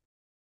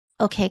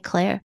 Okay,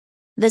 Claire,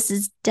 this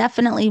is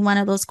definitely one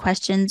of those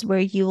questions where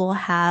you will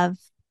have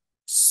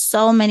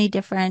so many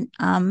different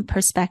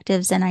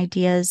perspectives and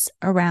ideas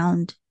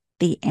around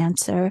the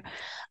answer.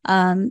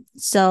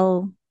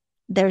 So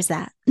there's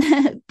that.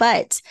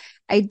 But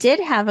I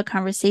did have a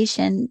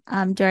conversation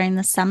during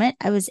the summit.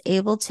 I was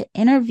able to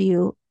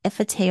interview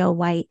Ifateo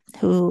White,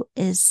 who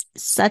is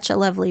such a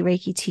lovely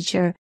Reiki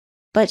teacher,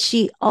 but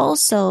she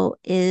also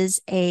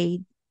is a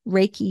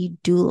Reiki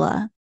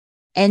doula.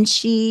 And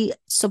she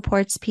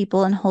supports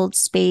people and holds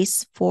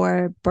space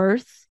for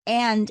birth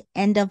and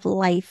end of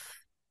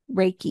life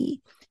Reiki.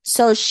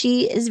 So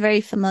she is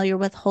very familiar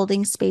with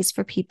holding space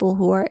for people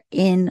who are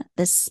in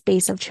the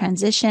space of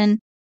transition.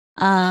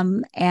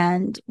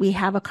 And we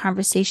have a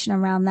conversation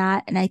around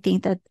that. And I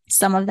think that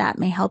some of that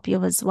may help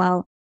you as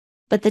well.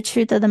 But the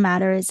truth of the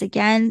matter is,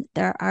 again,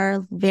 there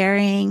are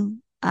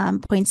varying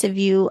points of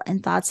view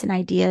and thoughts and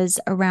ideas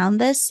around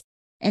this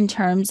in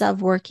terms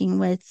of working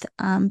with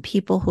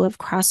people who have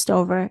crossed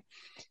over.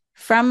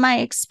 From my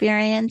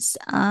experience,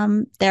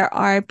 there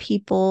are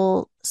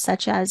people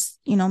such as,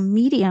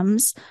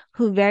 mediums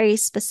who very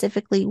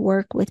specifically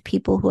work with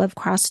people who have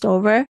crossed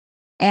over.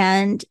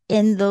 And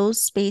in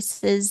those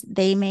spaces,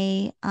 they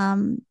may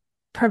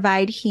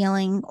provide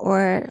healing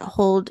or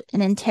hold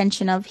an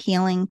intention of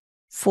healing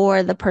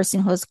for the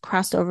person who has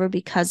crossed over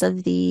because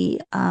of their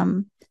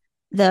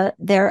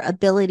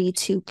ability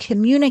to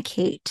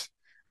communicate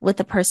with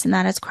the person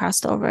that has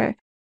crossed over.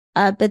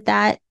 But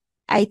that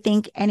I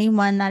think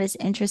anyone that is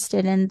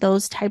interested in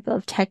those type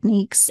of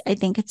techniques, I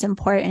think it's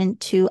important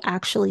to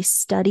actually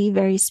study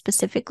very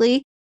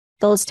specifically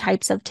those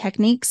types of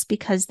techniques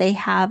because they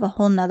have a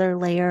whole nother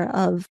layer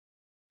of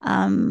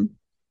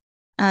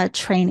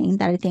training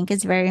that I think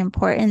is very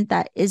important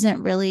that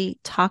isn't really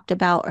talked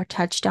about or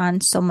touched on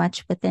so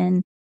much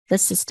within the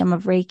system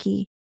of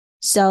Reiki.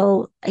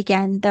 So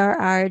again, there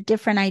are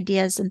different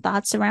ideas and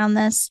thoughts around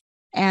this.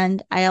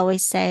 And I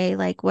always say,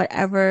 like,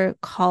 whatever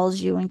calls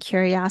you in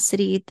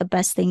curiosity, the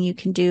best thing you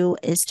can do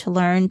is to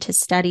learn, to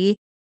study,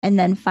 and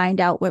then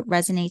find out what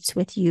resonates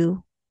with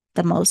you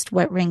the most,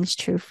 what rings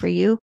true for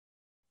you.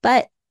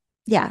 But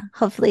yeah,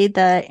 hopefully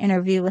the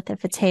interview with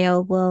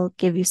Ifateo will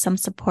give you some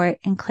support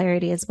and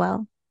clarity as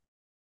well.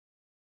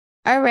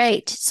 All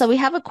right. So we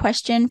have a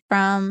question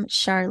from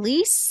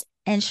Charlize.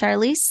 And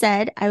Charlize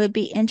said, I would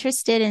be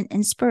interested in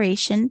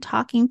inspiration,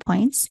 talking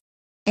points,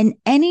 and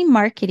any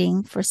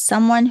marketing for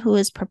someone who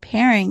is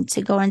preparing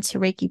to go into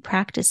Reiki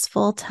practice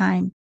full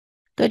time.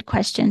 Good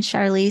question,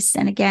 Charlize.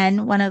 And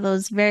again, one of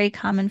those very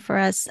common for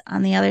us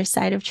on the other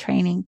side of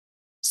training.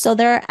 So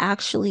there are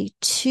actually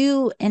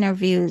 2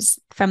 interviews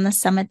from the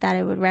summit that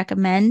I would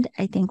recommend.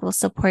 I think will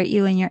support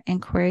you in your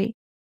inquiry.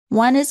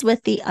 One is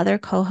with the other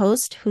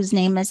co-host, whose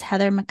name is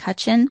Heather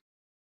McCutcheon.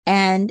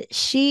 And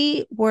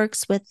she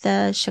works with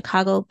the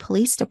Chicago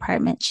Police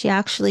Department. She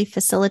actually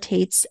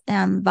facilitates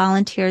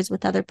volunteers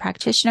with other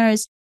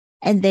practitioners,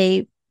 and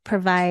they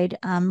provide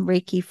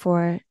Reiki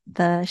for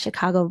the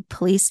Chicago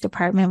Police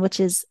Department, which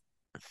is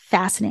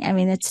fascinating. I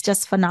mean, it's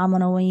just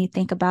phenomenal when you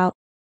think about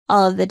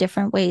all of the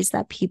different ways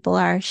that people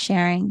are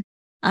sharing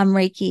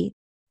Reiki.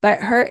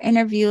 But her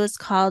interview is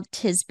called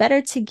 "'Tis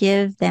Better to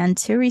Give Than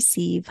to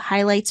Receive: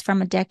 Highlights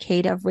from a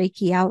Decade of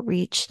Reiki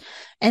Outreach."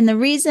 And the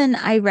reason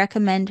I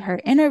recommend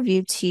her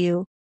interview to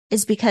you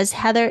is because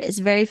Heather is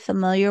very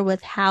familiar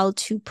with how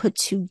to put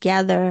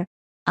together.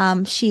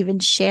 She even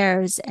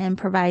shares and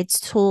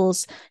provides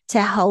tools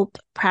to help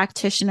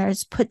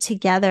practitioners put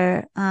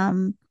together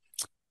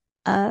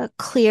a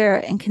clear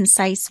and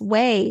concise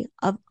way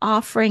of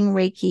offering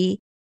Reiki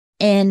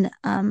in,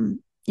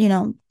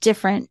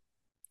 different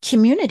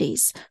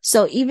communities.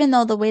 So even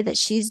though the way that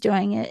she's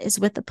doing it is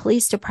with the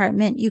police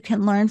department, you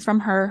can learn from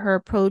her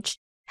approach,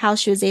 how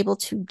she was able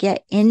to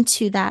get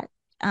into that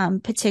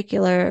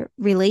particular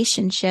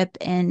relationship.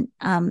 And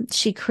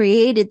she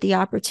created the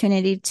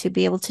opportunity to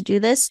be able to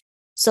do this.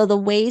 So the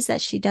ways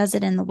that she does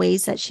it and the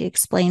ways that she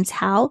explains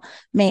how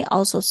may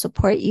also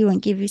support you and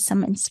give you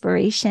some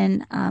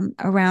inspiration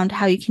around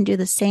how you can do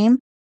the same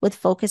with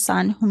focus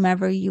on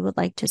whomever you would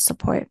like to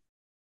support.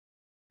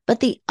 But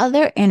the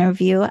other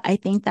interview I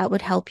think that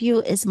would help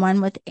you is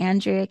one with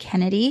Andrea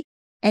Kennedy.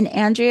 And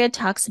Andrea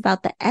talks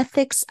about the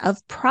ethics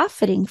of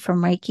profiting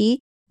from Reiki,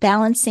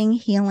 balancing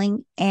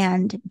healing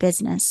and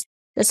business.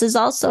 This is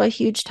also a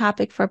huge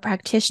topic for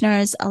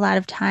practitioners. A lot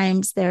of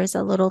times there's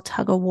a little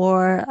tug of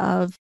war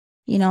of,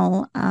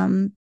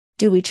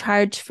 do we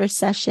charge for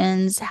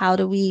sessions? How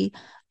do we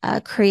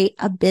create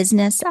a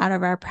business out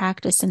of our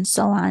practice and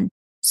so on?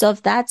 So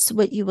if that's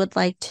what you would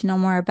like to know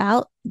more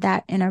about,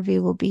 that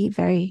interview will be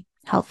very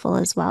helpful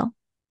as well.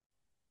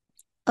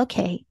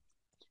 Okay.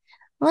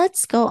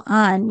 Let's go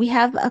on. We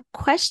have a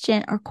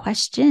question or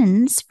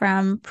questions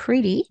from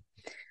Preeti.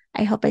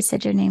 I hope I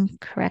said your name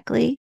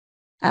correctly.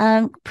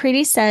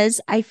 Preeti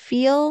says, I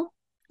feel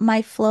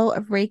my flow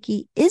of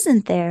Reiki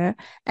isn't there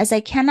as I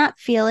cannot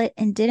feel it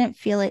and didn't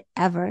feel it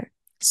ever.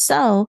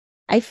 So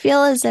I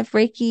feel as if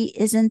Reiki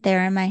isn't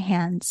there in my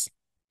hands.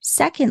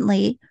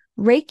 Secondly,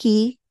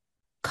 Reiki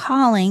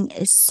calling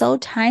is so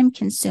time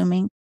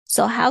consuming.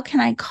 So how can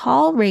I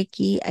call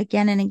Reiki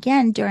again and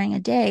again during a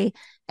day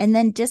and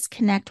then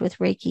disconnect with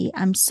Reiki?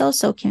 I'm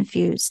so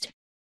confused.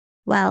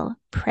 Well,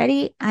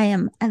 Pretty, I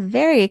am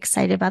very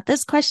excited about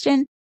this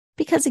question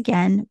because,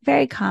 again,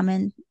 very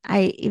common.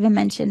 I even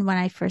mentioned when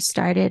I first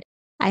started,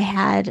 I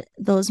had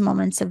those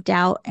moments of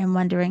doubt and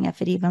wondering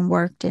if it even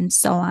worked and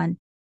so on.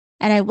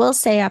 And I will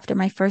say, after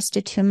my first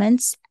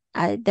attunements,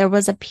 there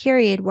was a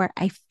period where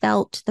I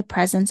felt the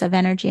presence of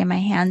energy in my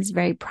hands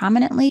very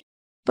prominently.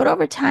 But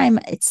over time,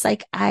 it's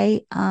like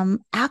I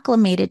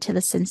acclimated to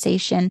the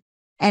sensation,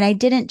 and I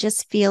didn't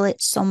just feel it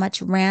so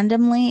much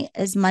randomly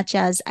as much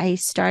as I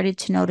started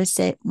to notice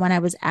it when I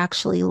was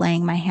actually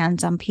laying my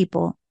hands on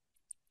people.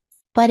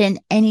 But in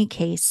any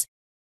case,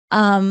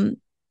 um,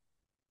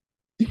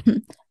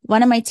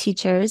 one of my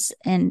teachers,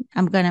 and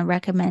I'm going to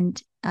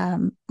recommend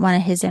one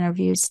of his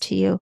interviews to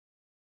you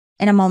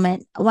in a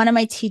moment. One of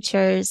my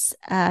teachers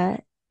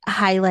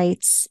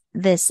highlights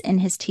this in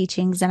his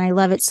teachings, and I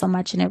love it so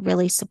much, and it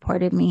really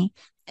supported me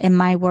in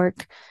my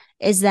work,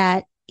 is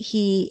that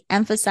he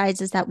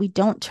emphasizes that we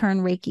don't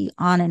turn Reiki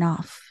on and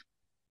off.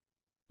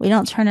 We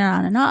don't turn it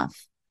on and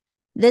off.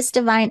 This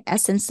divine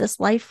essence, this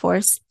life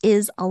force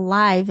is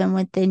alive and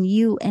within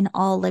you and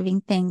all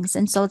living things.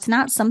 And so it's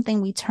not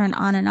something we turn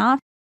on and off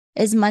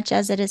as much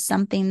as it is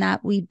something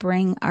that we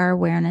bring our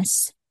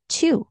awareness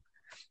to.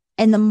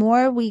 And the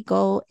more we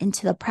go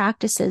into the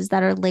practices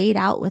that are laid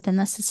out within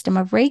the system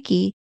of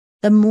Reiki,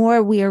 the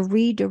more we are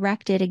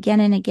redirected again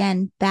and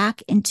again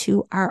back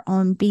into our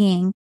own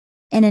being.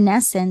 And in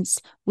essence,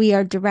 we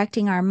are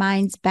directing our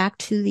minds back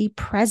to the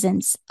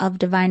presence of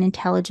divine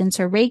intelligence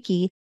or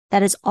Reiki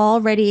that is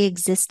already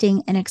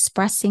existing and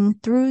expressing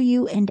through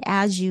you and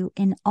as you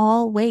in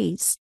all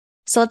ways.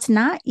 So it's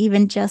not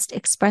even just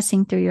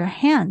expressing through your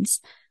hands.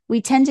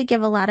 We tend to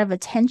give a lot of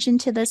attention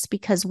to this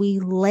because we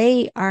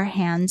lay our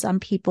hands on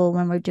people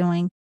when we're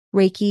doing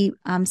Reiki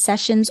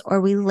sessions,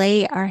 or we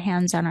lay our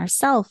hands on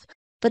ourselves.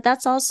 But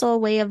that's also a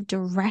way of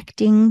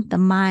directing the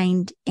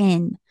mind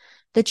in.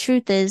 The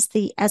truth is,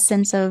 the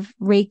essence of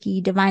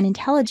Reiki, divine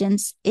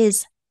intelligence,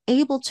 is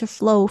able to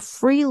flow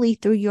freely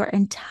through your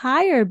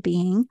entire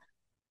being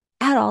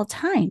at all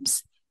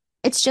times.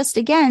 It's just,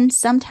 again,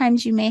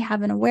 sometimes you may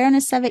have an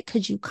awareness of it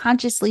because you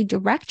consciously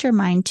direct your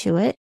mind to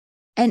it.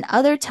 And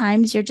other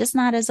times you're just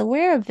not as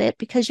aware of it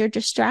because you're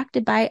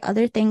distracted by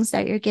other things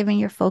that you're giving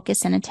your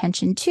focus and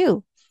attention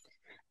to.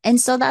 And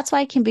so that's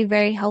why it can be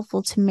very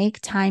helpful to make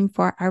time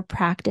for our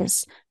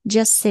practice,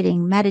 just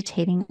sitting,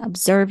 meditating,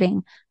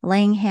 observing,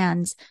 laying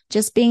hands,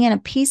 just being in a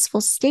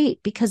peaceful state,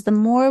 because the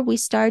more we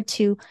start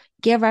to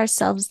give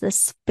ourselves the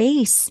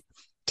space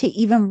to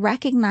even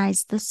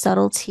recognize the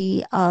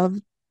subtlety of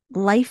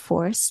life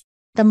force,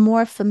 the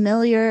more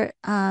familiar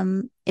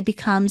it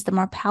becomes, the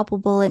more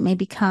palpable it may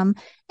become.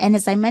 And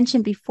as I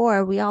mentioned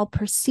before, we all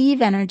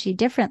perceive energy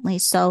differently.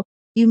 So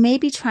you may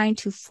be trying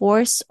to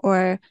force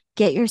or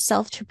get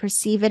yourself to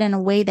perceive it in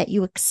a way that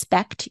you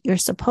expect you're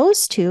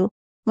supposed to,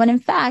 when in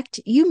fact,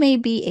 you may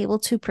be able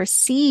to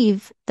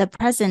perceive the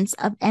presence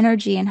of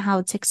energy and how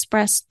it's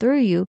expressed through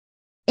you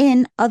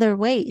in other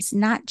ways,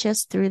 not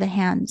just through the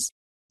hands.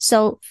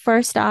 So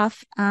first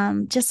off,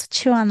 just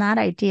chew on that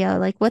idea,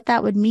 like what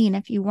that would mean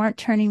if you weren't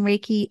turning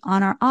Reiki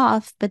on or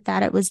off, but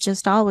that it was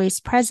just always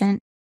present.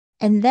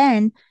 And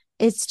then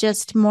it's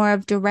just more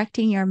of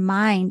directing your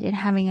mind and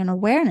having an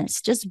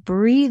awareness, just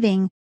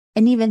breathing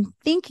and even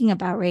thinking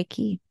about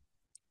Reiki.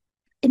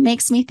 It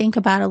makes me think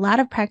about, a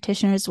lot of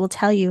practitioners will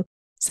tell you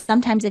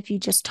sometimes if you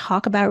just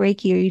talk about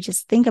Reiki or you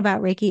just think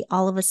about Reiki,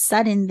 all of a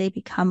sudden they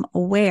become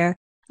aware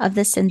of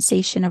the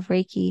sensation of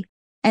Reiki.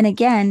 And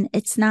again,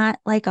 it's not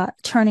like a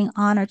turning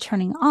on or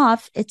turning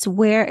off. It's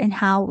where and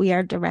how we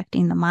are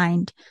directing the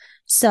mind.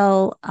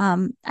 So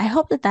I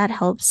hope that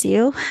helps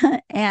you.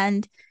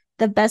 And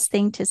the best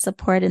thing to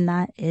support in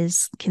that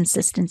is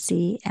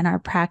consistency in our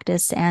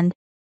practice. And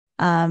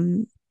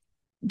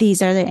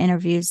these are the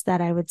interviews that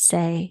I would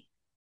say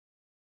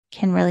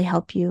can really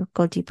help you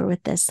go deeper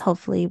with this.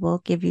 Hopefully will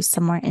give you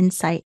some more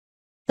insight.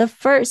 The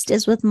first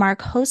is with Mark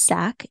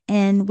Hosak,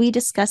 and we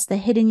discussed the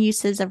hidden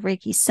uses of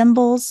Reiki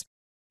symbols.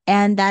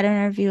 And that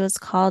interview is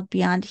called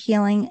Beyond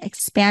Healing,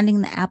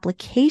 Expanding the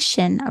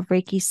Application of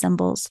Reiki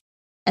Symbols.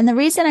 And the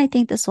reason I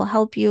think this will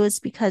help you is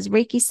because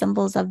Reiki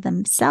symbols of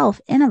themselves,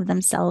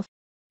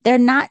 they're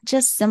not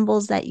just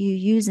symbols that you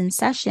use in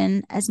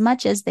session as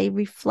much as they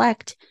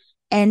reflect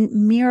and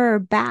mirror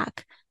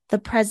back the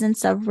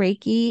presence of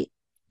Reiki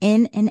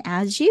in and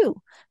as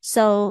you.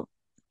 So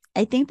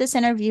I think this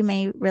interview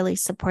may really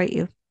support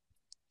you.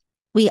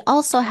 We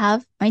also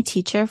have my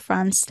teacher,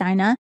 Franz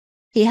Steiner.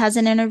 He has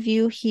an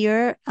interview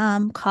here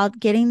called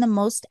Getting the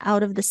Most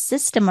Out of the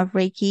System of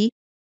Reiki.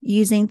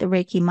 using the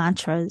Reiki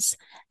mantras.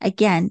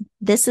 Again,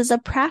 this is a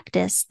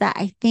practice that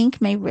I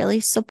think may really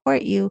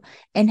support you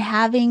in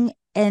having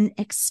an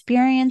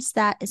experience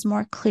that is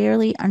more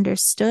clearly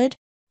understood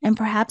and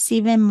perhaps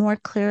even more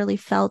clearly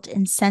felt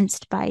and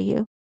sensed by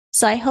you.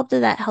 So I hope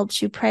that that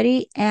helps you,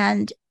 Pretty.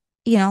 And,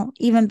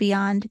 even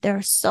beyond, there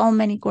are so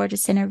many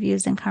gorgeous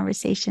interviews and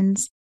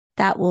conversations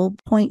that will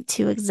point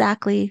to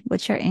exactly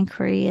what your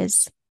inquiry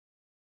is.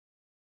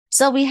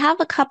 So we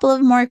have a couple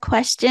of more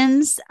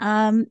questions,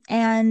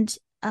 and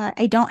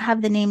I don't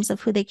have the names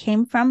of who they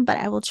came from, but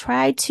I will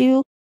try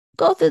to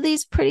go through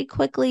these pretty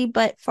quickly.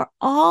 But for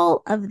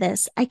all of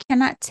this, I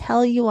cannot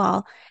tell you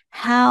all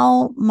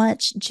how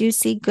much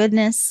juicy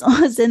goodness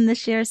was in the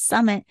Share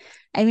Summit.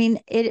 I mean,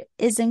 it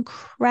is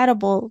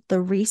incredible,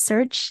 the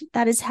research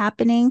that is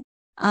happening,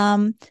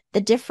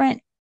 the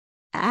different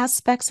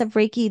aspects of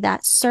Reiki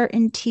that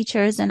certain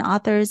teachers and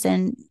authors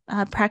and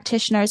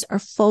practitioners are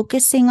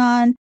focusing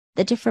on,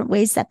 the different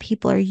ways that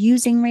people are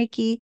using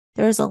Reiki.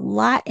 There's a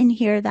lot in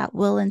here that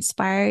will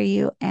inspire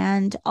you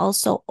and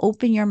also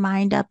open your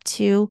mind up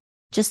to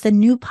just the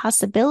new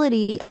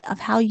possibility of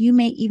how you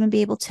may even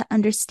be able to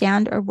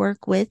understand or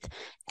work with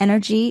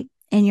energy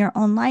in your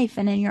own life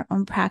and in your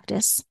own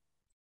practice.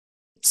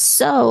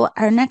 So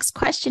our next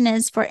question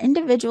is, for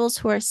individuals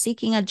who are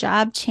seeking a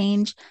job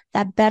change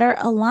that better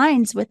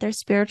aligns with their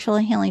spiritual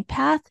and healing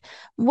path,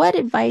 what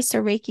advice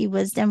or Reiki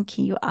wisdom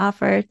can you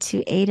offer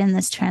to aid in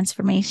this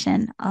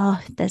transformation?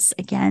 Oh, this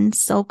again,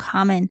 so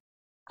common.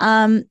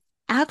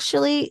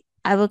 Actually,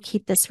 I will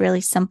keep this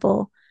really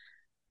simple.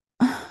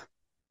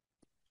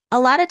 A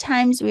lot of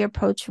times we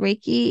approach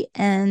Reiki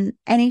and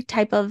any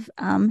type of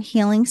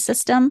healing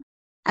system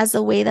as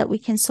a way that we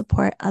can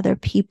support other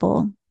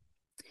people.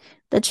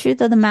 The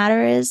truth of the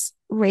matter is,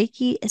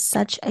 Reiki is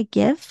such a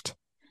gift,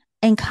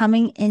 and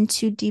coming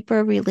into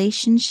deeper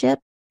relationship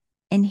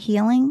and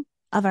healing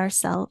of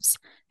ourselves.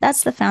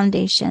 That's the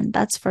foundation.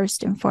 That's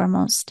first and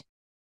foremost.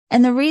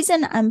 And the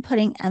reason I'm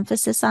putting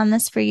emphasis on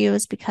this for you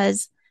is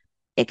because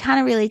it kind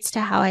of relates to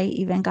how I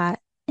even got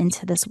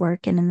into this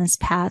work and in this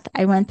path.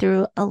 I went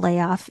through a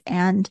layoff,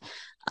 and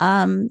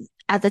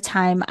at the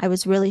time I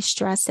was really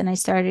stressed, and I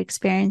started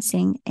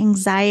experiencing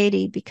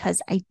anxiety because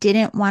I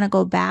didn't want to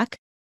go back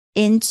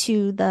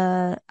into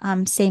the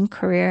same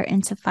career,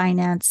 into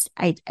finance.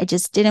 I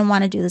just didn't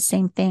want to do the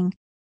same thing.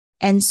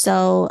 And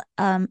so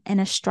an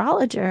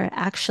astrologer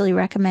actually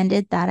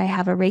recommended that I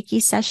have a Reiki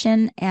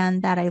session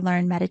and that I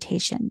learn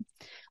meditation.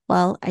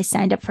 Well, I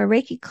signed up for a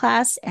Reiki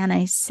class and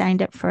I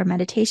signed up for a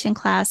meditation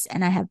class,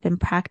 and I have been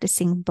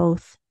practicing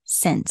both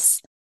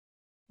since.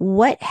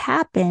 What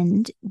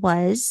happened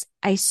was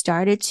I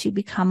started to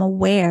become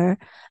aware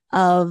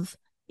of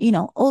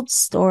old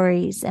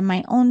stories and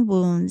my own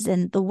wounds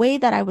and the way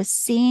that I was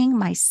seeing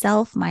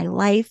myself, my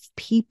life,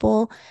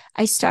 people.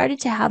 I started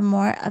to have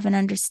more of an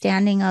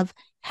understanding of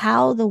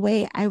how the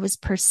way I was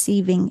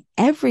perceiving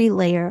every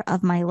layer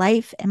of my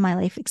life and my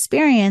life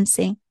experience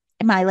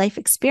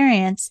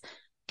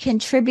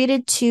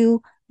contributed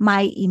to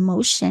my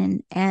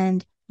emotion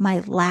and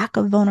my lack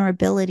of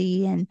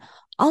vulnerability and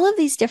all of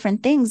these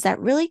different things that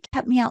really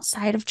kept me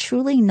outside of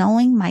truly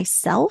knowing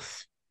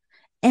myself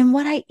and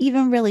what I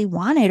even really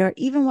wanted, or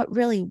even what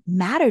really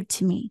mattered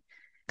to me.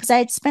 Because I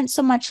had spent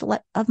so much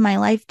of my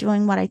life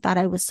doing what I thought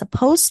I was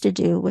supposed to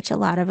do, which a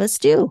lot of us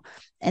do.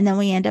 And then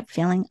we end up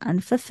feeling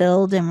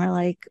unfulfilled, and we're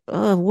like,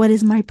 oh, what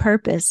is my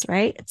purpose,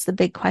 right? It's the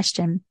big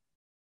question.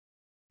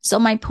 So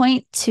my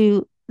point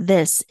to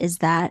this is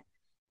that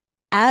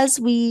as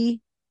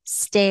we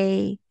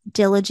stay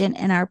diligent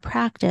in our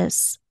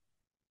practice,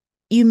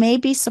 you may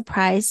be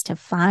surprised to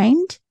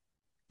find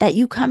that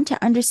you come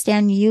to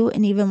understand you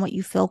and even what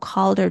you feel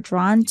called or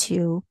drawn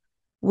to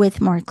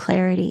with more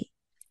clarity.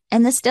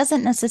 And this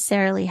doesn't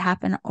necessarily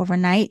happen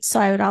overnight.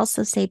 So I would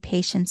also say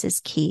patience is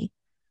key.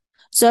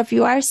 So if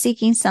you are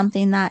seeking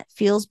something that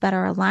feels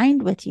better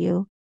aligned with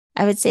you,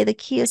 I would say the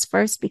key is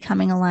first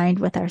becoming aligned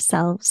with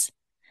ourselves.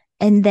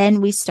 And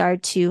then we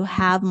start to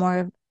have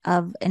more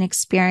of an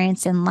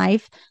experience in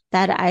life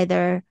that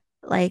either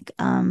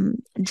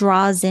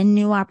draws in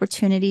new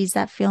opportunities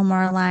that feel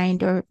more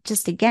aligned, or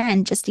just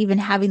even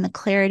having the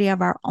clarity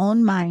of our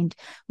own mind,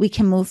 we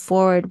can move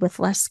forward with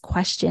less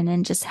question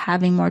and just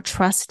having more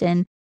trust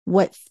in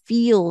what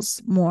feels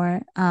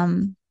more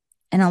in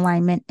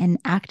alignment and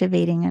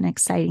activating and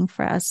exciting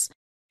for us.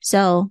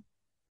 So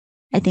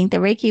I think the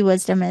Reiki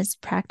wisdom is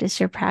practice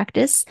your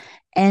practice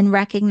and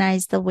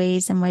recognize the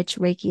ways in which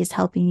Reiki is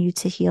helping you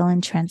to heal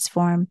and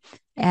transform,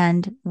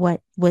 and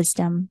what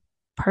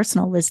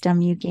personal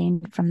wisdom you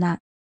gained from that.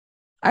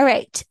 All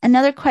right.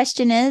 Another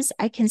question is,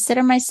 I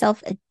consider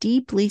myself a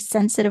deeply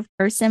sensitive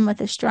person with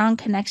a strong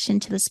connection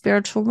to the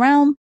spiritual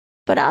realm,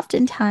 but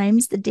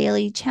oftentimes the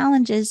daily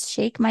challenges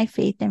shake my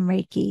faith in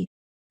Reiki.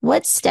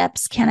 What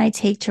steps can I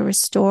take to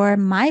restore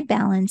my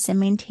balance and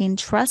maintain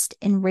trust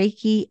in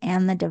Reiki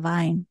and the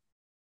divine?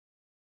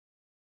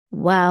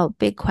 Wow,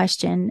 big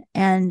question.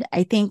 And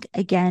I think,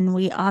 again,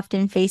 we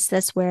often face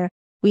this where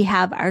We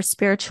have our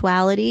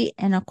spirituality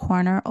in a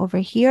corner over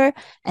here,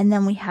 and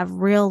then we have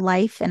real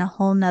life in a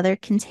whole nother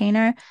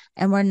container,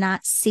 and we're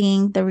not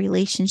seeing the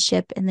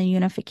relationship and the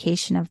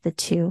unification of the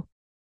two.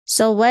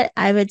 So what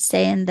I would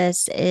say in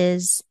this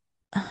is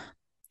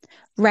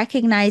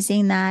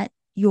recognizing that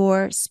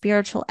your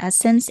spiritual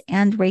essence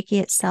and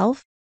Reiki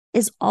itself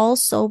is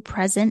also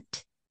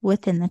present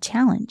within the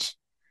challenge.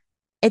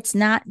 It's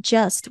not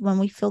just when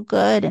we feel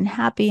good and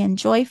happy and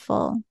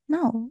joyful.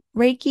 No,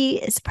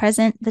 Reiki is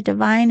present. The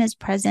divine is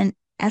present.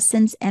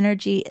 Essence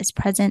energy is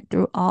present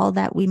through all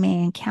that we may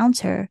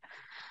encounter.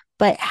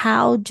 But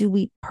how do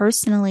we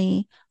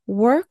personally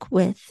work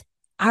with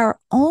our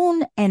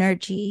own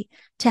energy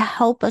to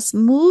help us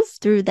move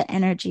through the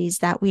energies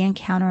that we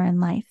encounter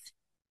in life?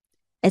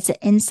 It's an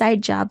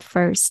inside job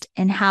first,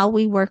 and how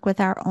we work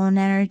with our own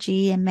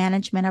energy and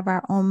management of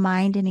our own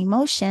mind and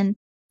emotion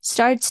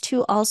starts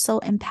to also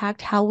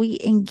impact how we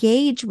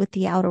engage with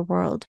the outer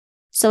world.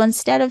 So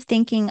instead of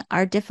thinking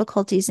our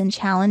difficulties and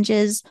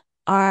challenges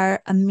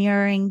are a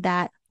mirroring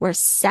that we're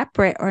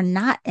separate or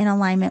not in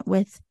alignment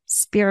with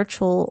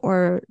spiritual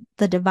or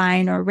the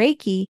divine or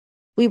Reiki,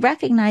 we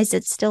recognize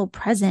it's still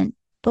present,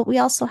 but we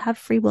also have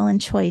free will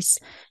and choice.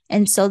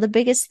 And so the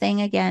biggest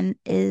thing, again,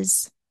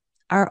 is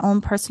our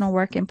own personal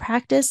work and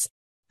practice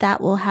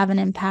that will have an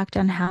impact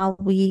on how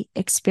we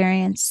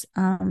experience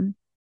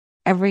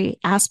every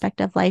aspect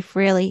of life,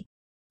 really.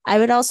 I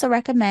would also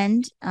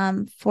recommend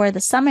for the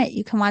summit,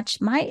 you can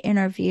watch my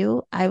interview.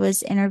 I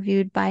was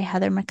interviewed by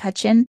Heather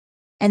McCutcheon,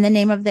 and the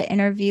name of the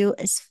interview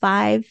is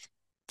 5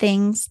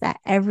 Things That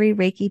Every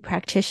Reiki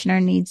Practitioner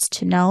Needs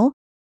to Know.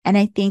 And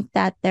I think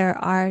that there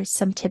are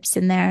some tips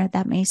in there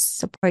that may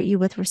support you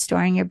with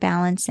restoring your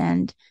balance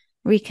and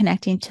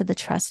reconnecting to the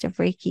trust of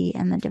Reiki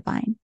and the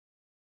divine.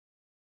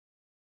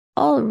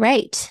 All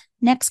right.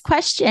 Next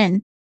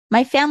question.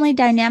 My family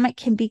dynamic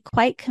can be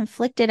quite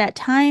conflicted at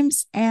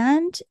times,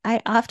 and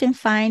I often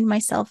find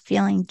myself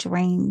feeling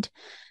drained.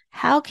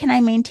 How can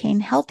I maintain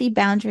healthy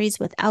boundaries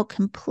without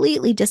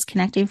completely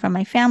disconnecting from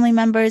my family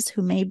members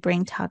who may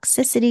bring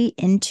toxicity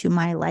into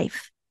my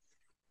life?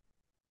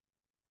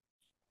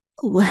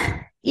 Ooh.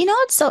 You know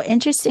what's so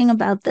interesting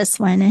about this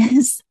one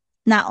is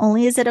not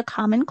only is it a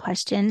common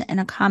question and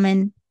a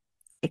common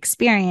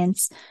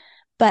experience,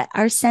 but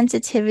our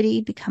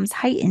sensitivity becomes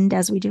heightened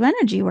as we do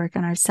energy work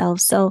on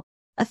ourselves. So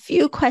a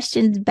few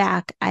questions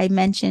back, I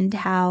mentioned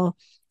how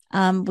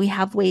we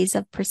have ways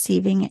of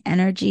perceiving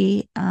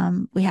energy.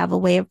 We have a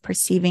way of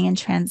perceiving and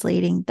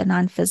translating the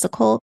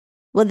non-physical.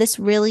 Well, this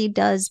really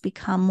does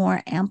become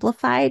more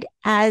amplified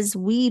as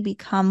we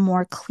become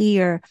more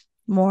clear,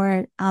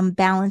 more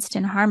balanced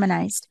and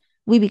harmonized.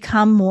 We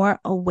become more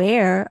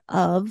aware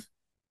of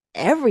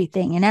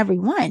everything and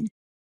everyone.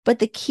 But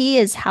the key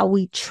is how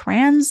we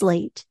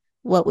translate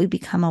what we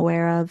become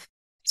aware of.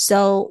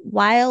 So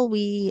while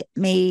we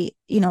may,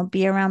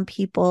 be around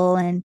people,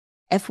 and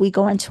if we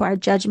go into our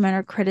judgment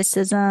or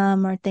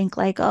criticism or think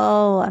like,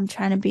 oh, I'm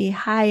trying to be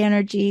high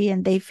energy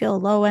and they feel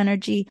low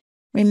energy,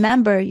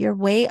 remember your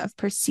way of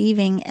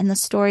perceiving and the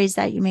stories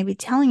that you may be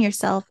telling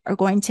yourself are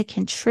going to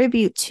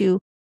contribute to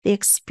the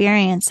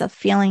experience of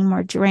feeling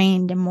more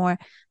drained and more,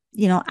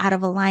 out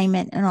of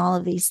alignment and all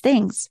of these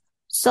things.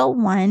 So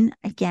one,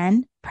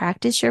 again,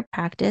 practice your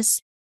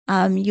practice.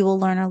 You will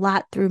learn a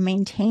lot through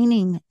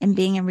maintaining and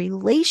being in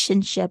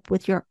relationship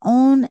with your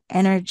own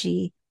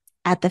energy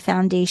at the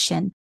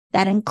foundation.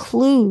 That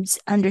includes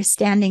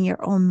understanding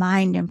your own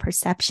mind and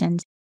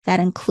perceptions. That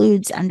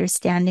includes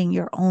understanding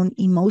your own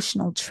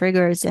emotional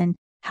triggers and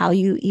how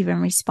you even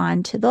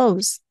respond to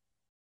those.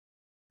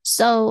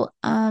 So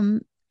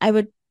I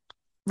would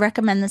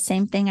recommend the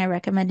same thing I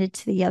recommended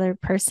to the other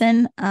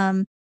person.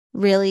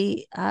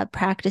 Really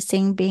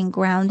practicing being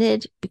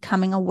grounded,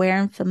 becoming aware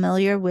and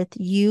familiar with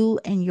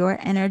you and your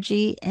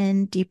energy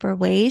in deeper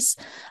ways.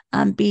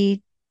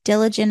 Be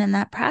diligent in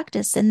that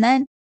practice. And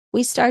then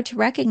we start to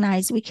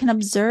recognize we can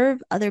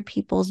observe other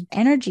people's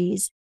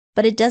energies,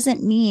 but it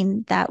doesn't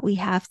mean that we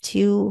have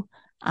to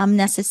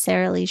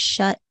necessarily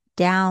shut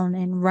down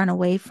and run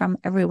away from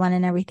everyone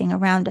and everything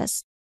around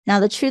us.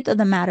 Now, the truth of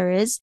the matter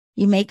is,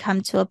 you may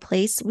come to a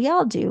place, we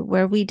all do,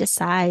 where we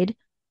decide,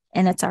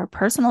 and it's our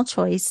personal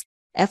choice,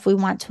 if we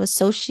want to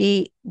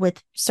associate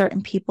with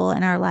certain people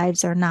in our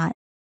lives or not.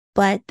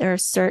 But there are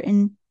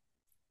certain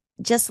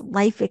just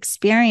life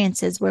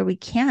experiences where we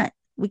can't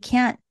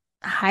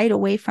hide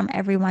away from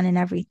everyone and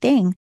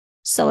everything.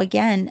 So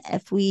again,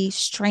 if we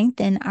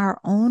strengthen our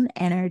own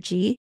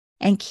energy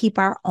and keep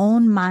our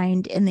own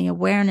mind in the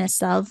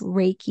awareness of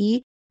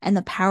Reiki and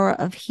the power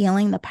of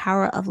healing, the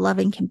power of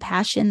loving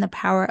compassion, the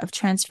power of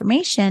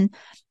transformation,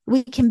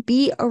 we can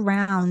be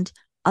around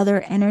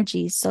other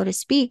energies, so to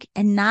speak,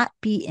 and not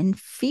be in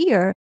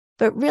fear,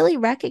 but really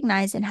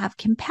recognize and have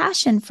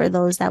compassion for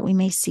those that we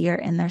may see are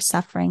in their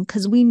suffering,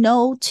 because we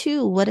know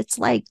too what it's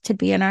like to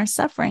be in our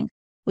suffering.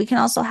 We can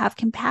also have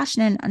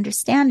compassion and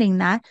understanding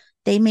that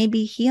they may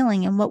be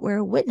healing, and what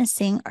we're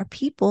witnessing are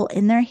people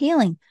in their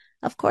healing.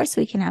 Of course,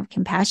 we can have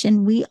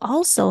compassion. We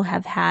also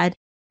have had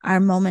our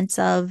moments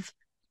of,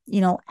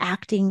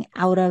 acting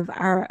out of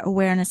our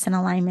awareness and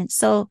alignment.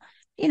 So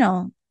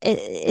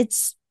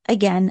it's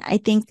again, I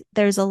think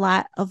there's a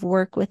lot of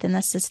work within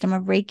the system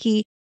of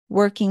Reiki,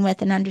 working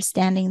with and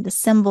understanding the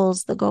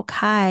symbols, the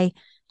Gokai,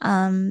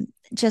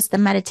 just the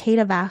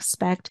meditative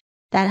aspect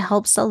that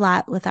helps a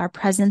lot with our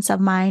presence of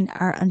mind,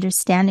 our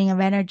understanding of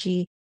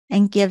energy,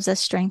 and gives us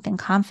strength and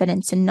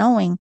confidence in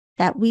knowing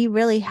that we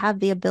really have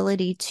the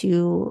ability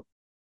to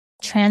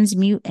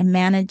transmute and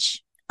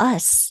manage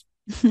us,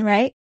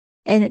 right?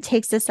 And it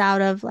takes us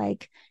out of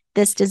like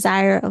this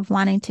desire of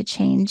wanting to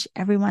change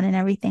everyone and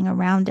everything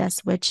around us,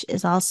 which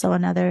is also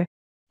another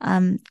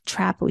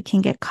trap we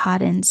can get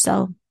caught in.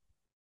 So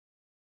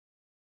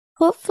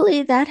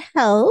hopefully that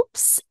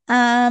helps.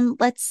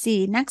 Let's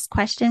see. Next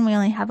question. We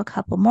only have a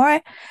couple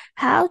more.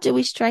 How do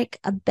we strike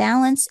a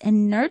balance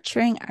in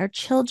nurturing our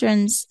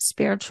children's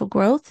spiritual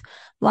growth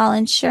while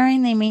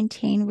ensuring they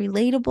maintain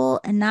relatable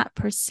and not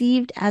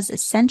perceived as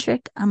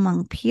eccentric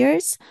among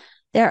peers?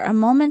 There are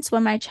moments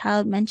when my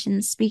child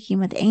mentions speaking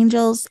with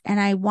angels, and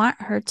I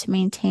want her to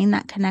maintain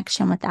that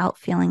connection without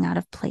feeling out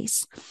of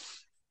place.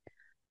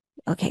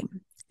 Okay.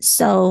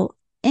 So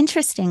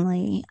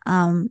interestingly,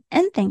 and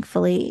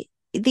thankfully,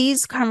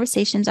 these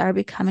conversations are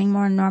becoming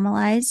more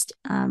normalized.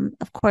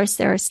 Of course,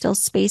 there are still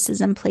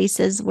spaces and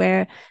places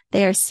where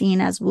they are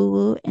seen as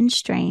woo-woo and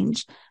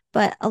strange,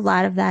 but a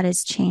lot of that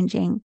is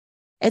changing.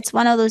 It's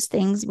one of those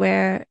things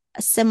where,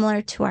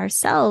 similar to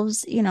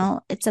ourselves,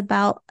 it's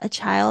about a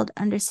child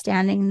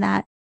understanding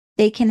that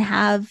they can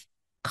have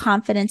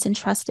confidence and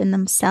trust in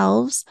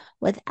themselves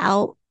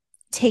without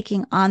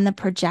taking on the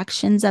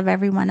projections of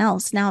everyone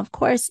else. Now, of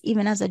course,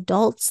 even as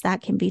adults,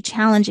 that can be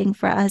challenging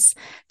for us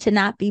to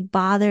not be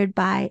bothered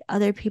by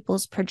other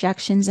people's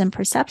projections and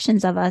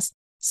perceptions of us.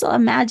 So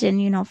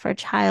imagine, for a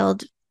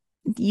child,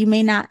 you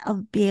may not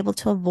be able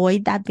to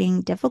avoid that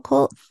being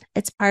difficult.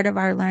 It's part of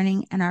our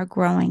learning and our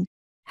growing.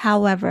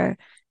 However,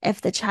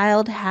 if the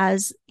child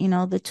has,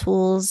 the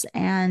tools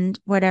and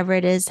whatever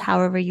it is,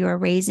 however you are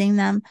raising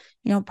them,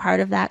 part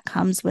of that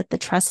comes with the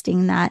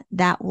trusting that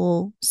that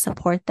will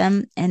support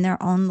them in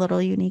their own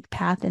little unique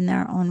path in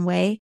their own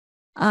way.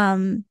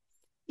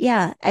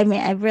 Yeah, I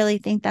mean, I really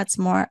think that's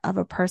more of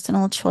a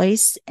personal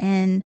choice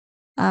in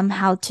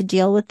how to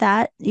deal with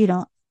that.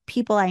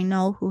 People I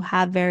know who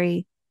have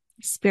very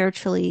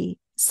spiritually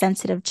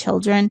sensitive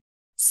children,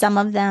 some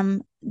of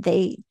them,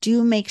 they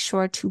do make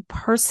sure to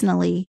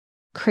personally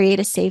create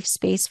a safe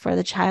space for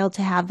the child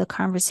to have the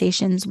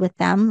conversations with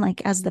them,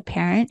 like as the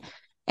parent.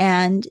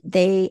 And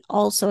they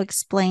also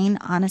explain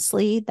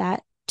honestly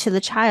that to the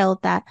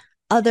child that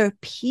other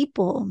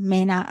people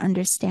may not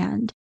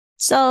understand.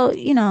 So,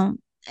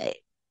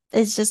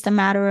 it's just a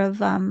matter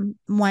of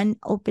one,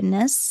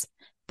 openness,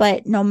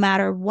 but no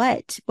matter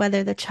what,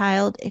 whether the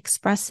child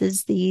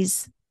expresses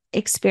these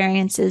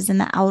experiences in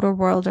the outer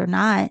world or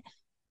not,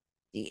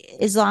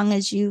 as long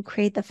as you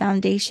create the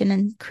foundation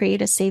and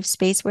create a safe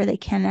space where they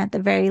can at the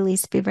very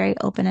least be very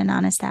open and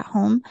honest at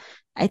home,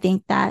 I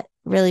think that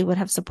really would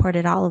have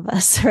supported all of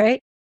us,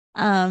 right?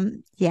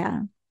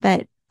 Yeah,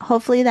 but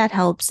hopefully that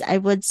helps. I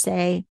would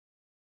say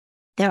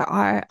there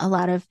are a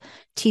lot of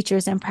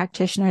teachers and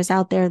practitioners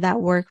out there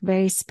that work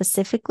very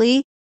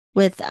specifically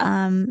with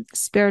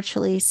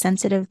spiritually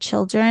sensitive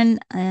children,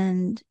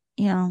 and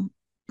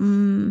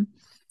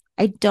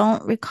I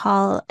don't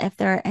recall if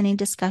there are any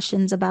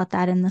discussions about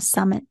that in the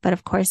summit, but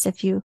of course,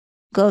 if you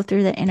go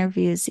through the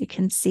interviews, you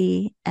can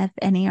see if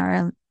any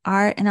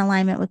are in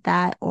alignment with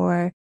that,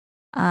 or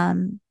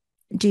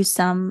do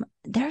some.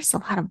 There's a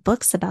lot of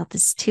books about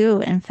this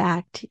too, in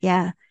fact.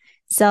 Yeah.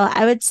 So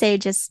I would say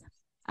just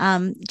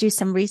do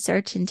some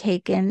research and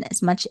take in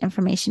as much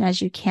information as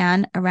you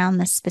can around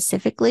this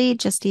specifically,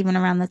 just even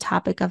around the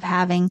topic of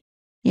having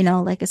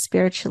like a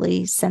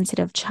spiritually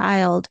sensitive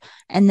child,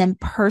 and then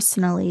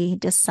personally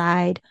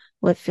decide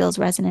what feels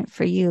resonant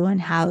for you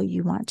and how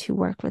you want to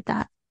work with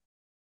that.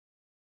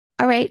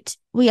 All right.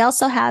 We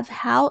also have,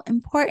 how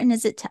important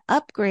is it to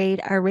upgrade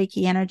our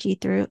Reiki energy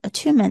through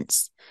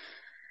attunements?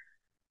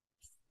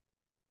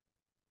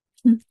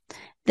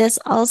 This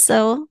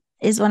also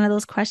is one of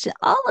those questions.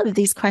 All of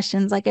these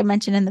questions, like I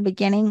mentioned in the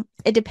beginning,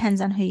 it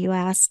depends on who you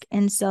ask.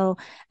 And so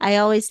I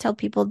always tell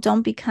people,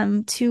 don't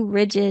become too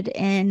rigid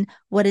in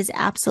what is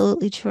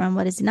absolutely true and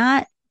what is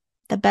not.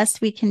 The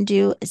best we can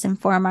do is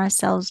inform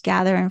ourselves,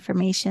 gather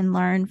information,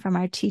 learn from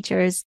our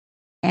teachers,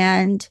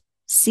 and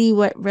see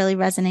what really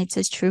resonates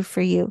as true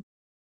for you.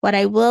 What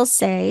I will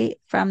say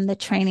from the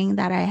training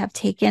that I have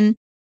taken,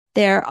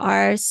 there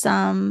are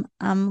some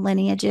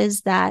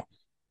lineages that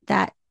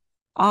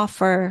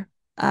offer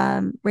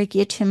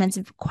Reiki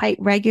attunements quite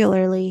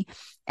regularly.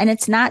 And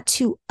it's not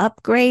to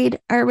upgrade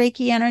our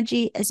Reiki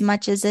energy as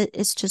much as it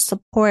is to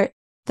support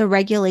the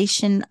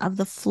regulation of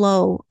the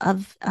flow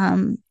of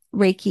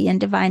Reiki and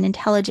divine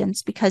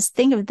intelligence. Because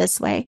think of it this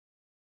way,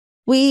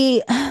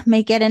 we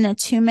may get an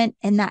attunement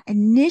and that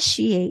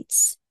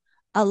initiates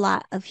a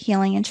lot of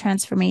healing and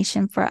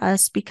transformation for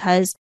us,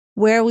 because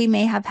where we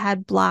may have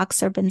had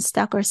blocks or been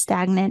stuck or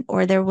stagnant,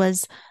 or there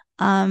was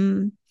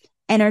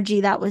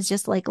energy that was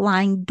just like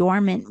lying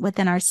dormant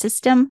within our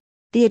system,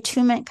 the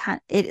attunement,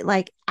 it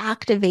like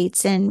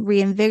activates and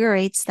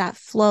reinvigorates that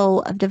flow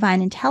of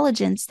divine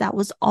intelligence that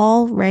was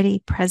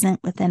already present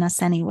within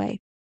us anyway.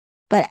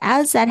 But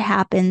as that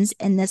happens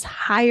and this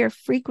higher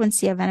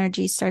frequency of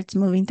energy starts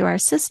moving through our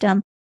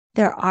system,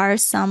 there are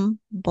some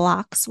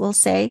blocks, we'll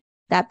say,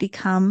 that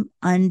become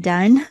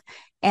undone.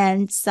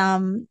 And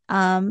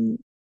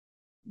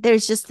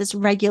there's just this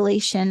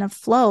regulation of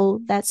flow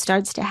that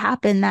starts to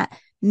happen that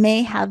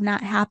may have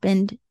not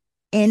happened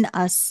in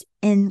us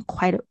in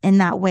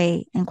that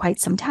way in quite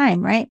some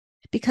time, right?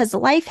 Because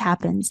life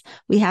happens.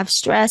 We have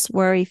stress,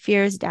 worry,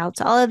 fears, doubts,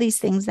 all of these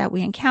things that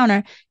we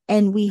encounter,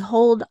 and we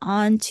hold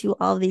on to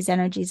all of these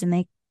energies, and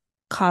they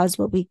cause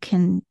what we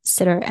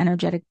consider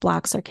energetic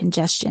blocks or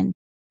congestion.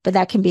 But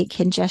that can be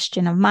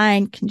congestion of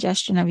mind,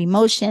 congestion of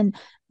emotion.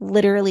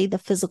 Literally, the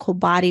physical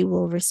body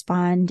will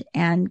respond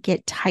and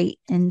get tight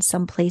in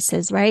some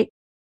places, right?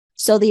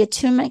 So the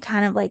attunement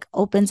kind of like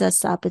opens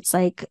us up. It's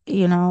like,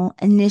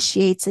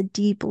 initiates a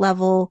deep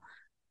level,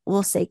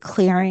 we'll say,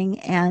 clearing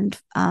and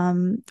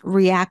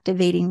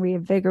reactivating,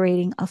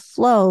 reinvigorating a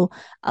flow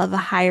of a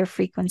higher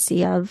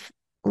frequency of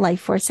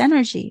life force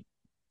energy.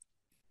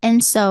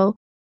 And so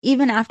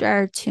even after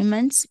our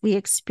attunements, we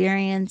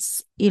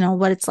experience,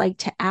 what it's like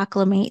to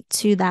acclimate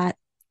to that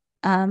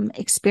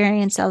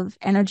experience of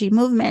energy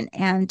movement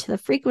and to the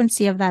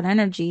frequency of that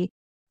energy.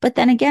 But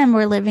then again,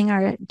 we're living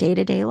our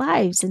day-to-day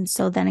lives. And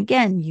so then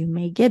again, you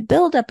may get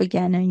buildup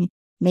again, and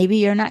maybe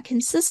you're not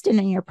consistent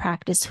in your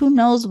practice. Who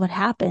knows what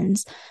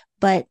happens?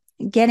 But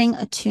getting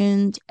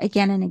attuned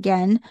again and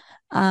again,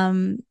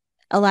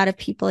 a lot of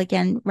people,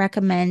 again,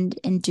 recommend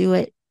and do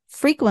it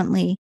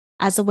frequently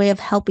as a way of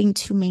helping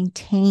to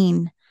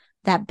maintain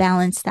that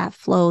balance, that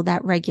flow,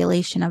 that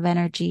regulation of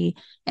energy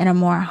in a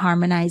more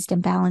harmonized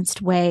and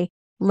balanced way,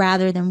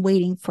 rather than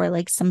waiting for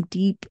like some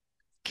deep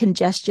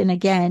congestion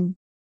again.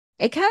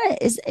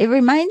 It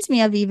reminds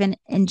me of, even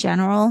in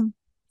general,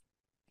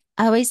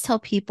 I always tell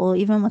people,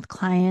 even with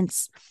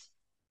clients,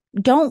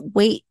 don't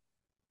wait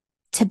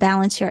to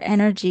balance your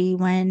energy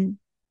when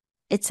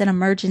it's an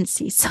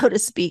emergency, so to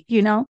speak,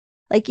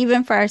 like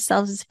even for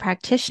ourselves as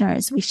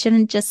practitioners, we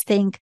shouldn't just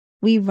think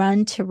we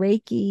run to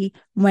Reiki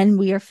when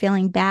we are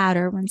feeling bad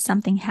or when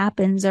something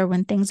happens or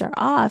when things are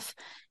off.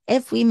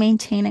 If we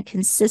maintain a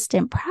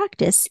consistent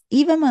practice,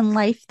 even when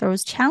life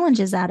throws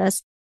challenges at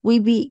us, we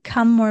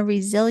become more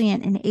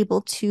resilient and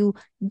able to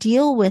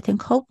deal with and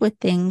cope with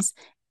things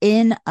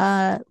in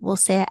we'll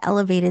say, an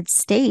elevated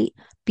state,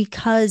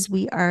 because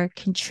we are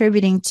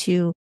contributing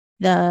to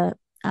the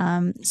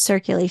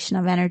circulation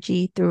of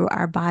energy through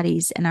our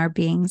bodies and our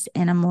beings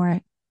in a more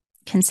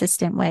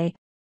consistent way.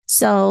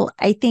 So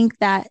I think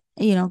that,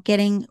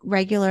 getting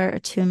regular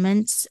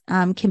attunements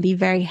can be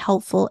very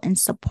helpful and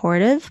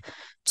supportive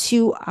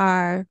to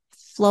our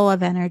flow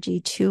of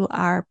energy, to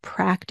our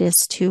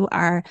practice, to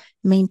our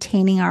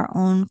maintaining our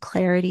own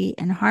clarity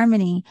and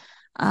harmony.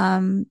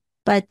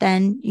 But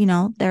then,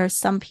 there are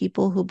some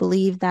people who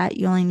believe that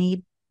you only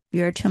need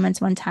your attunements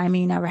one time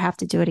and you never have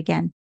to do it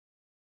again.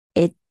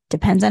 It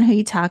depends on who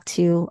you talk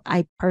to.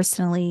 I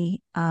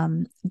personally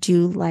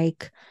do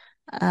like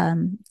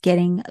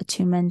getting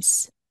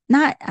attunements.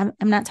 I'm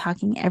not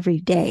talking every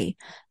day,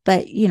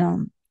 but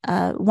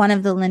one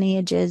of the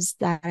lineages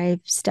that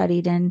I've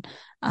studied in,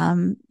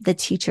 the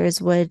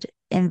teachers would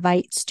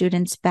invite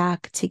students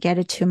back to get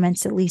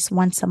attunements at least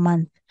once a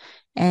month.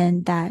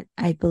 And that,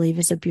 I believe,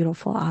 is a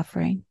beautiful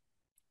offering.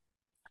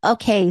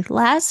 Okay,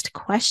 last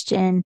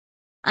question.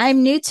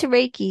 I'm new to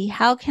Reiki.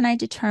 How can I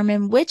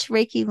determine which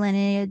Reiki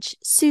lineage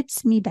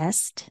suits me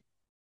best?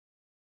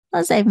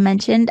 As I've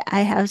mentioned,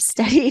 I have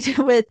studied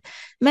with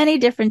many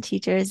different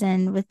teachers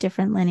and with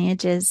different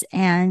lineages.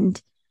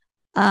 And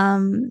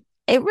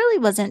it really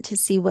wasn't to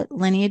see what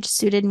lineage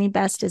suited me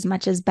best as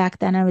much as back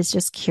then I was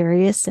just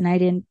curious and I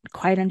didn't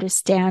quite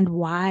understand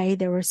why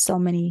there were so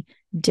many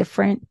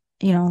different,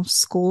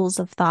 schools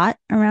of thought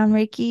around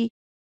Reiki.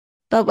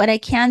 But what I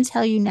can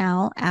tell you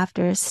now,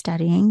 after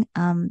studying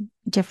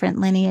different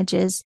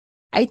lineages,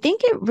 I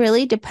think it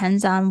really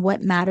depends on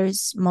what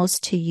matters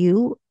most to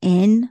you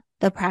in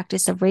the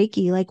practice of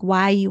Reiki, like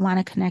why you want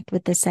to connect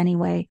with this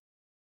anyway.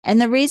 And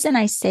the reason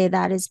I say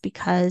that is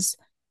because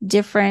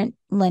different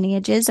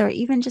lineages or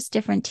even just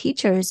different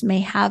teachers may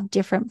have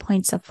different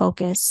points of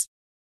focus.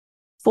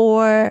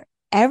 For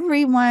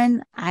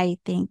everyone, I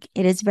think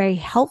it is very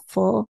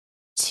helpful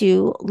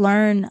to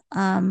learn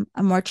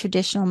a more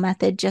traditional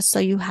method, just so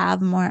you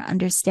have more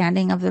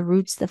understanding of the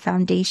roots, the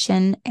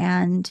foundation,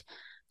 and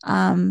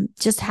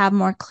just have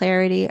more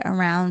clarity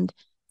around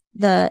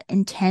the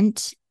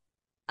intent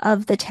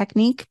of the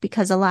technique,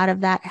 because a lot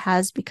of that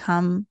has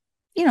become,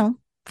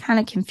 kind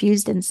of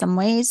confused in some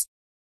ways.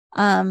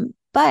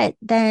 But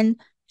then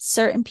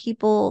certain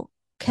people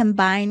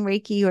combine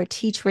Reiki or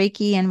teach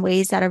Reiki in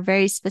ways that are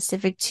very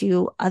specific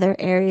to other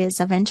areas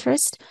of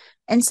interest.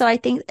 And so I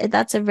think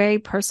that's a very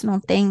personal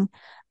thing.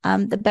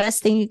 The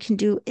best thing you can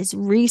do is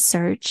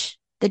research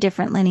the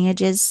different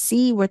lineages,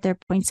 see what their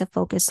points of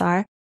focus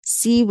are,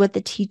 see what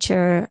the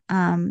teacher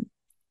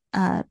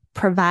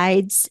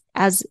provides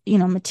as,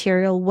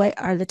 material. What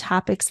are the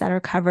topics that are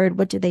covered?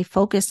 What do they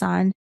focus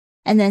on?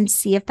 And then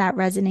see if that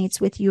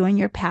resonates with you and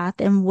your path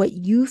and what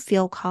you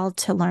feel called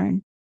to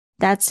learn.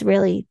 That's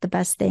really the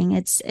best thing.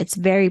 It's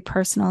very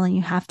personal, and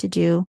you have to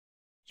do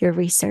your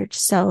research.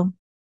 So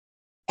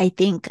I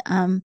think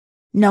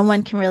no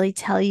one can really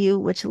tell you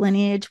which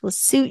lineage will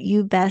suit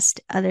you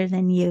best other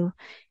than you.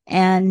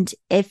 And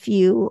if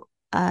you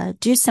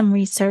do some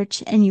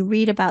research and you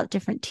read about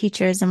different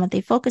teachers and what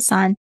they focus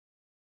on,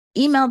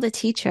 email the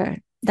teacher.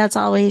 That's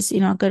always,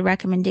 a good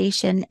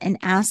recommendation, and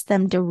ask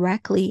them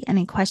directly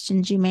any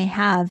questions you may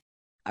have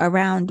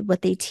around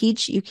what they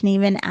teach. You can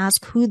even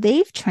ask who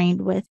they've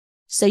trained with,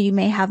 so you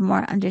may have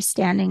more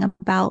understanding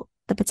about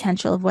the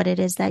potential of what it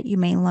is that you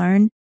may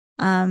learn.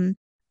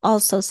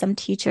 Also, some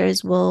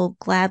teachers will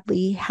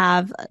gladly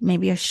have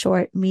maybe a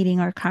short meeting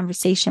or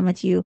conversation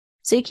with you,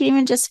 so you can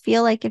even just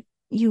feel like if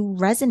you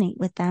resonate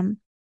with them.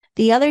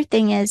 The other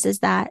thing is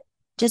that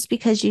just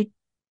because you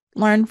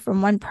learn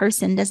from one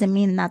person doesn't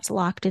mean that's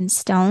locked in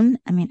stone.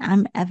 I mean,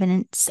 I'm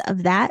evidence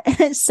of that.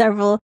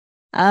 Several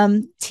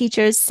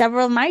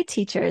of my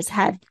teachers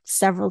had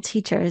several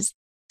teachers.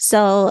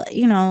 So,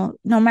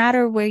 no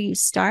matter where you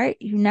start,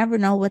 you never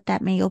know what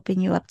that may open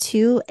you up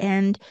to.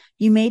 And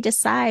you may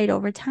decide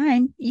over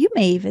time, you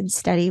may even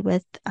study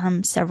with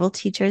several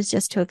teachers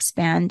just to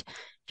expand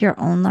your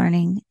own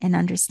learning and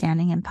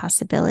understanding and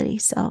possibility.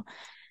 So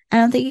I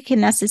don't think you can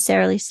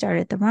necessarily start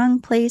at the wrong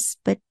place,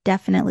 but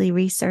definitely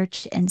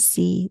research and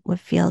see what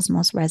feels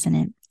most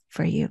resonant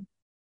for you.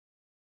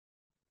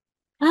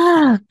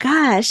 Oh,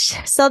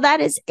 gosh. So that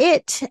is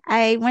it.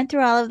 I went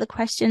through all of the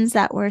questions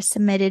that were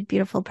submitted,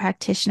 beautiful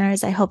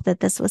practitioners. I hope that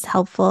this was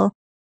helpful.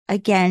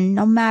 Again,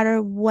 no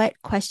matter what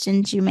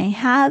questions you may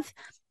have,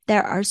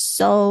 there are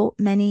so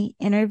many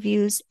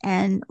interviews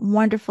and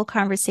wonderful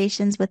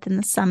conversations within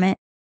the summit.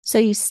 So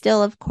you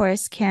still, of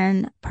course,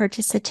 can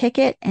purchase a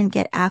ticket and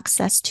get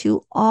access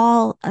to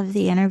all of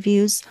the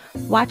interviews.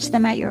 Watch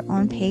them at your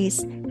own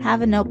pace.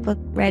 Have a notebook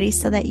ready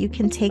so that you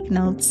can take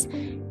notes.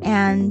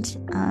 And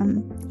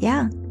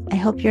I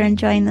hope you're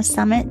enjoying the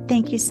summit.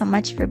 Thank you so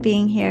much for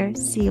being here.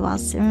 See you all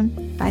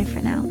soon. Bye for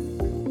now.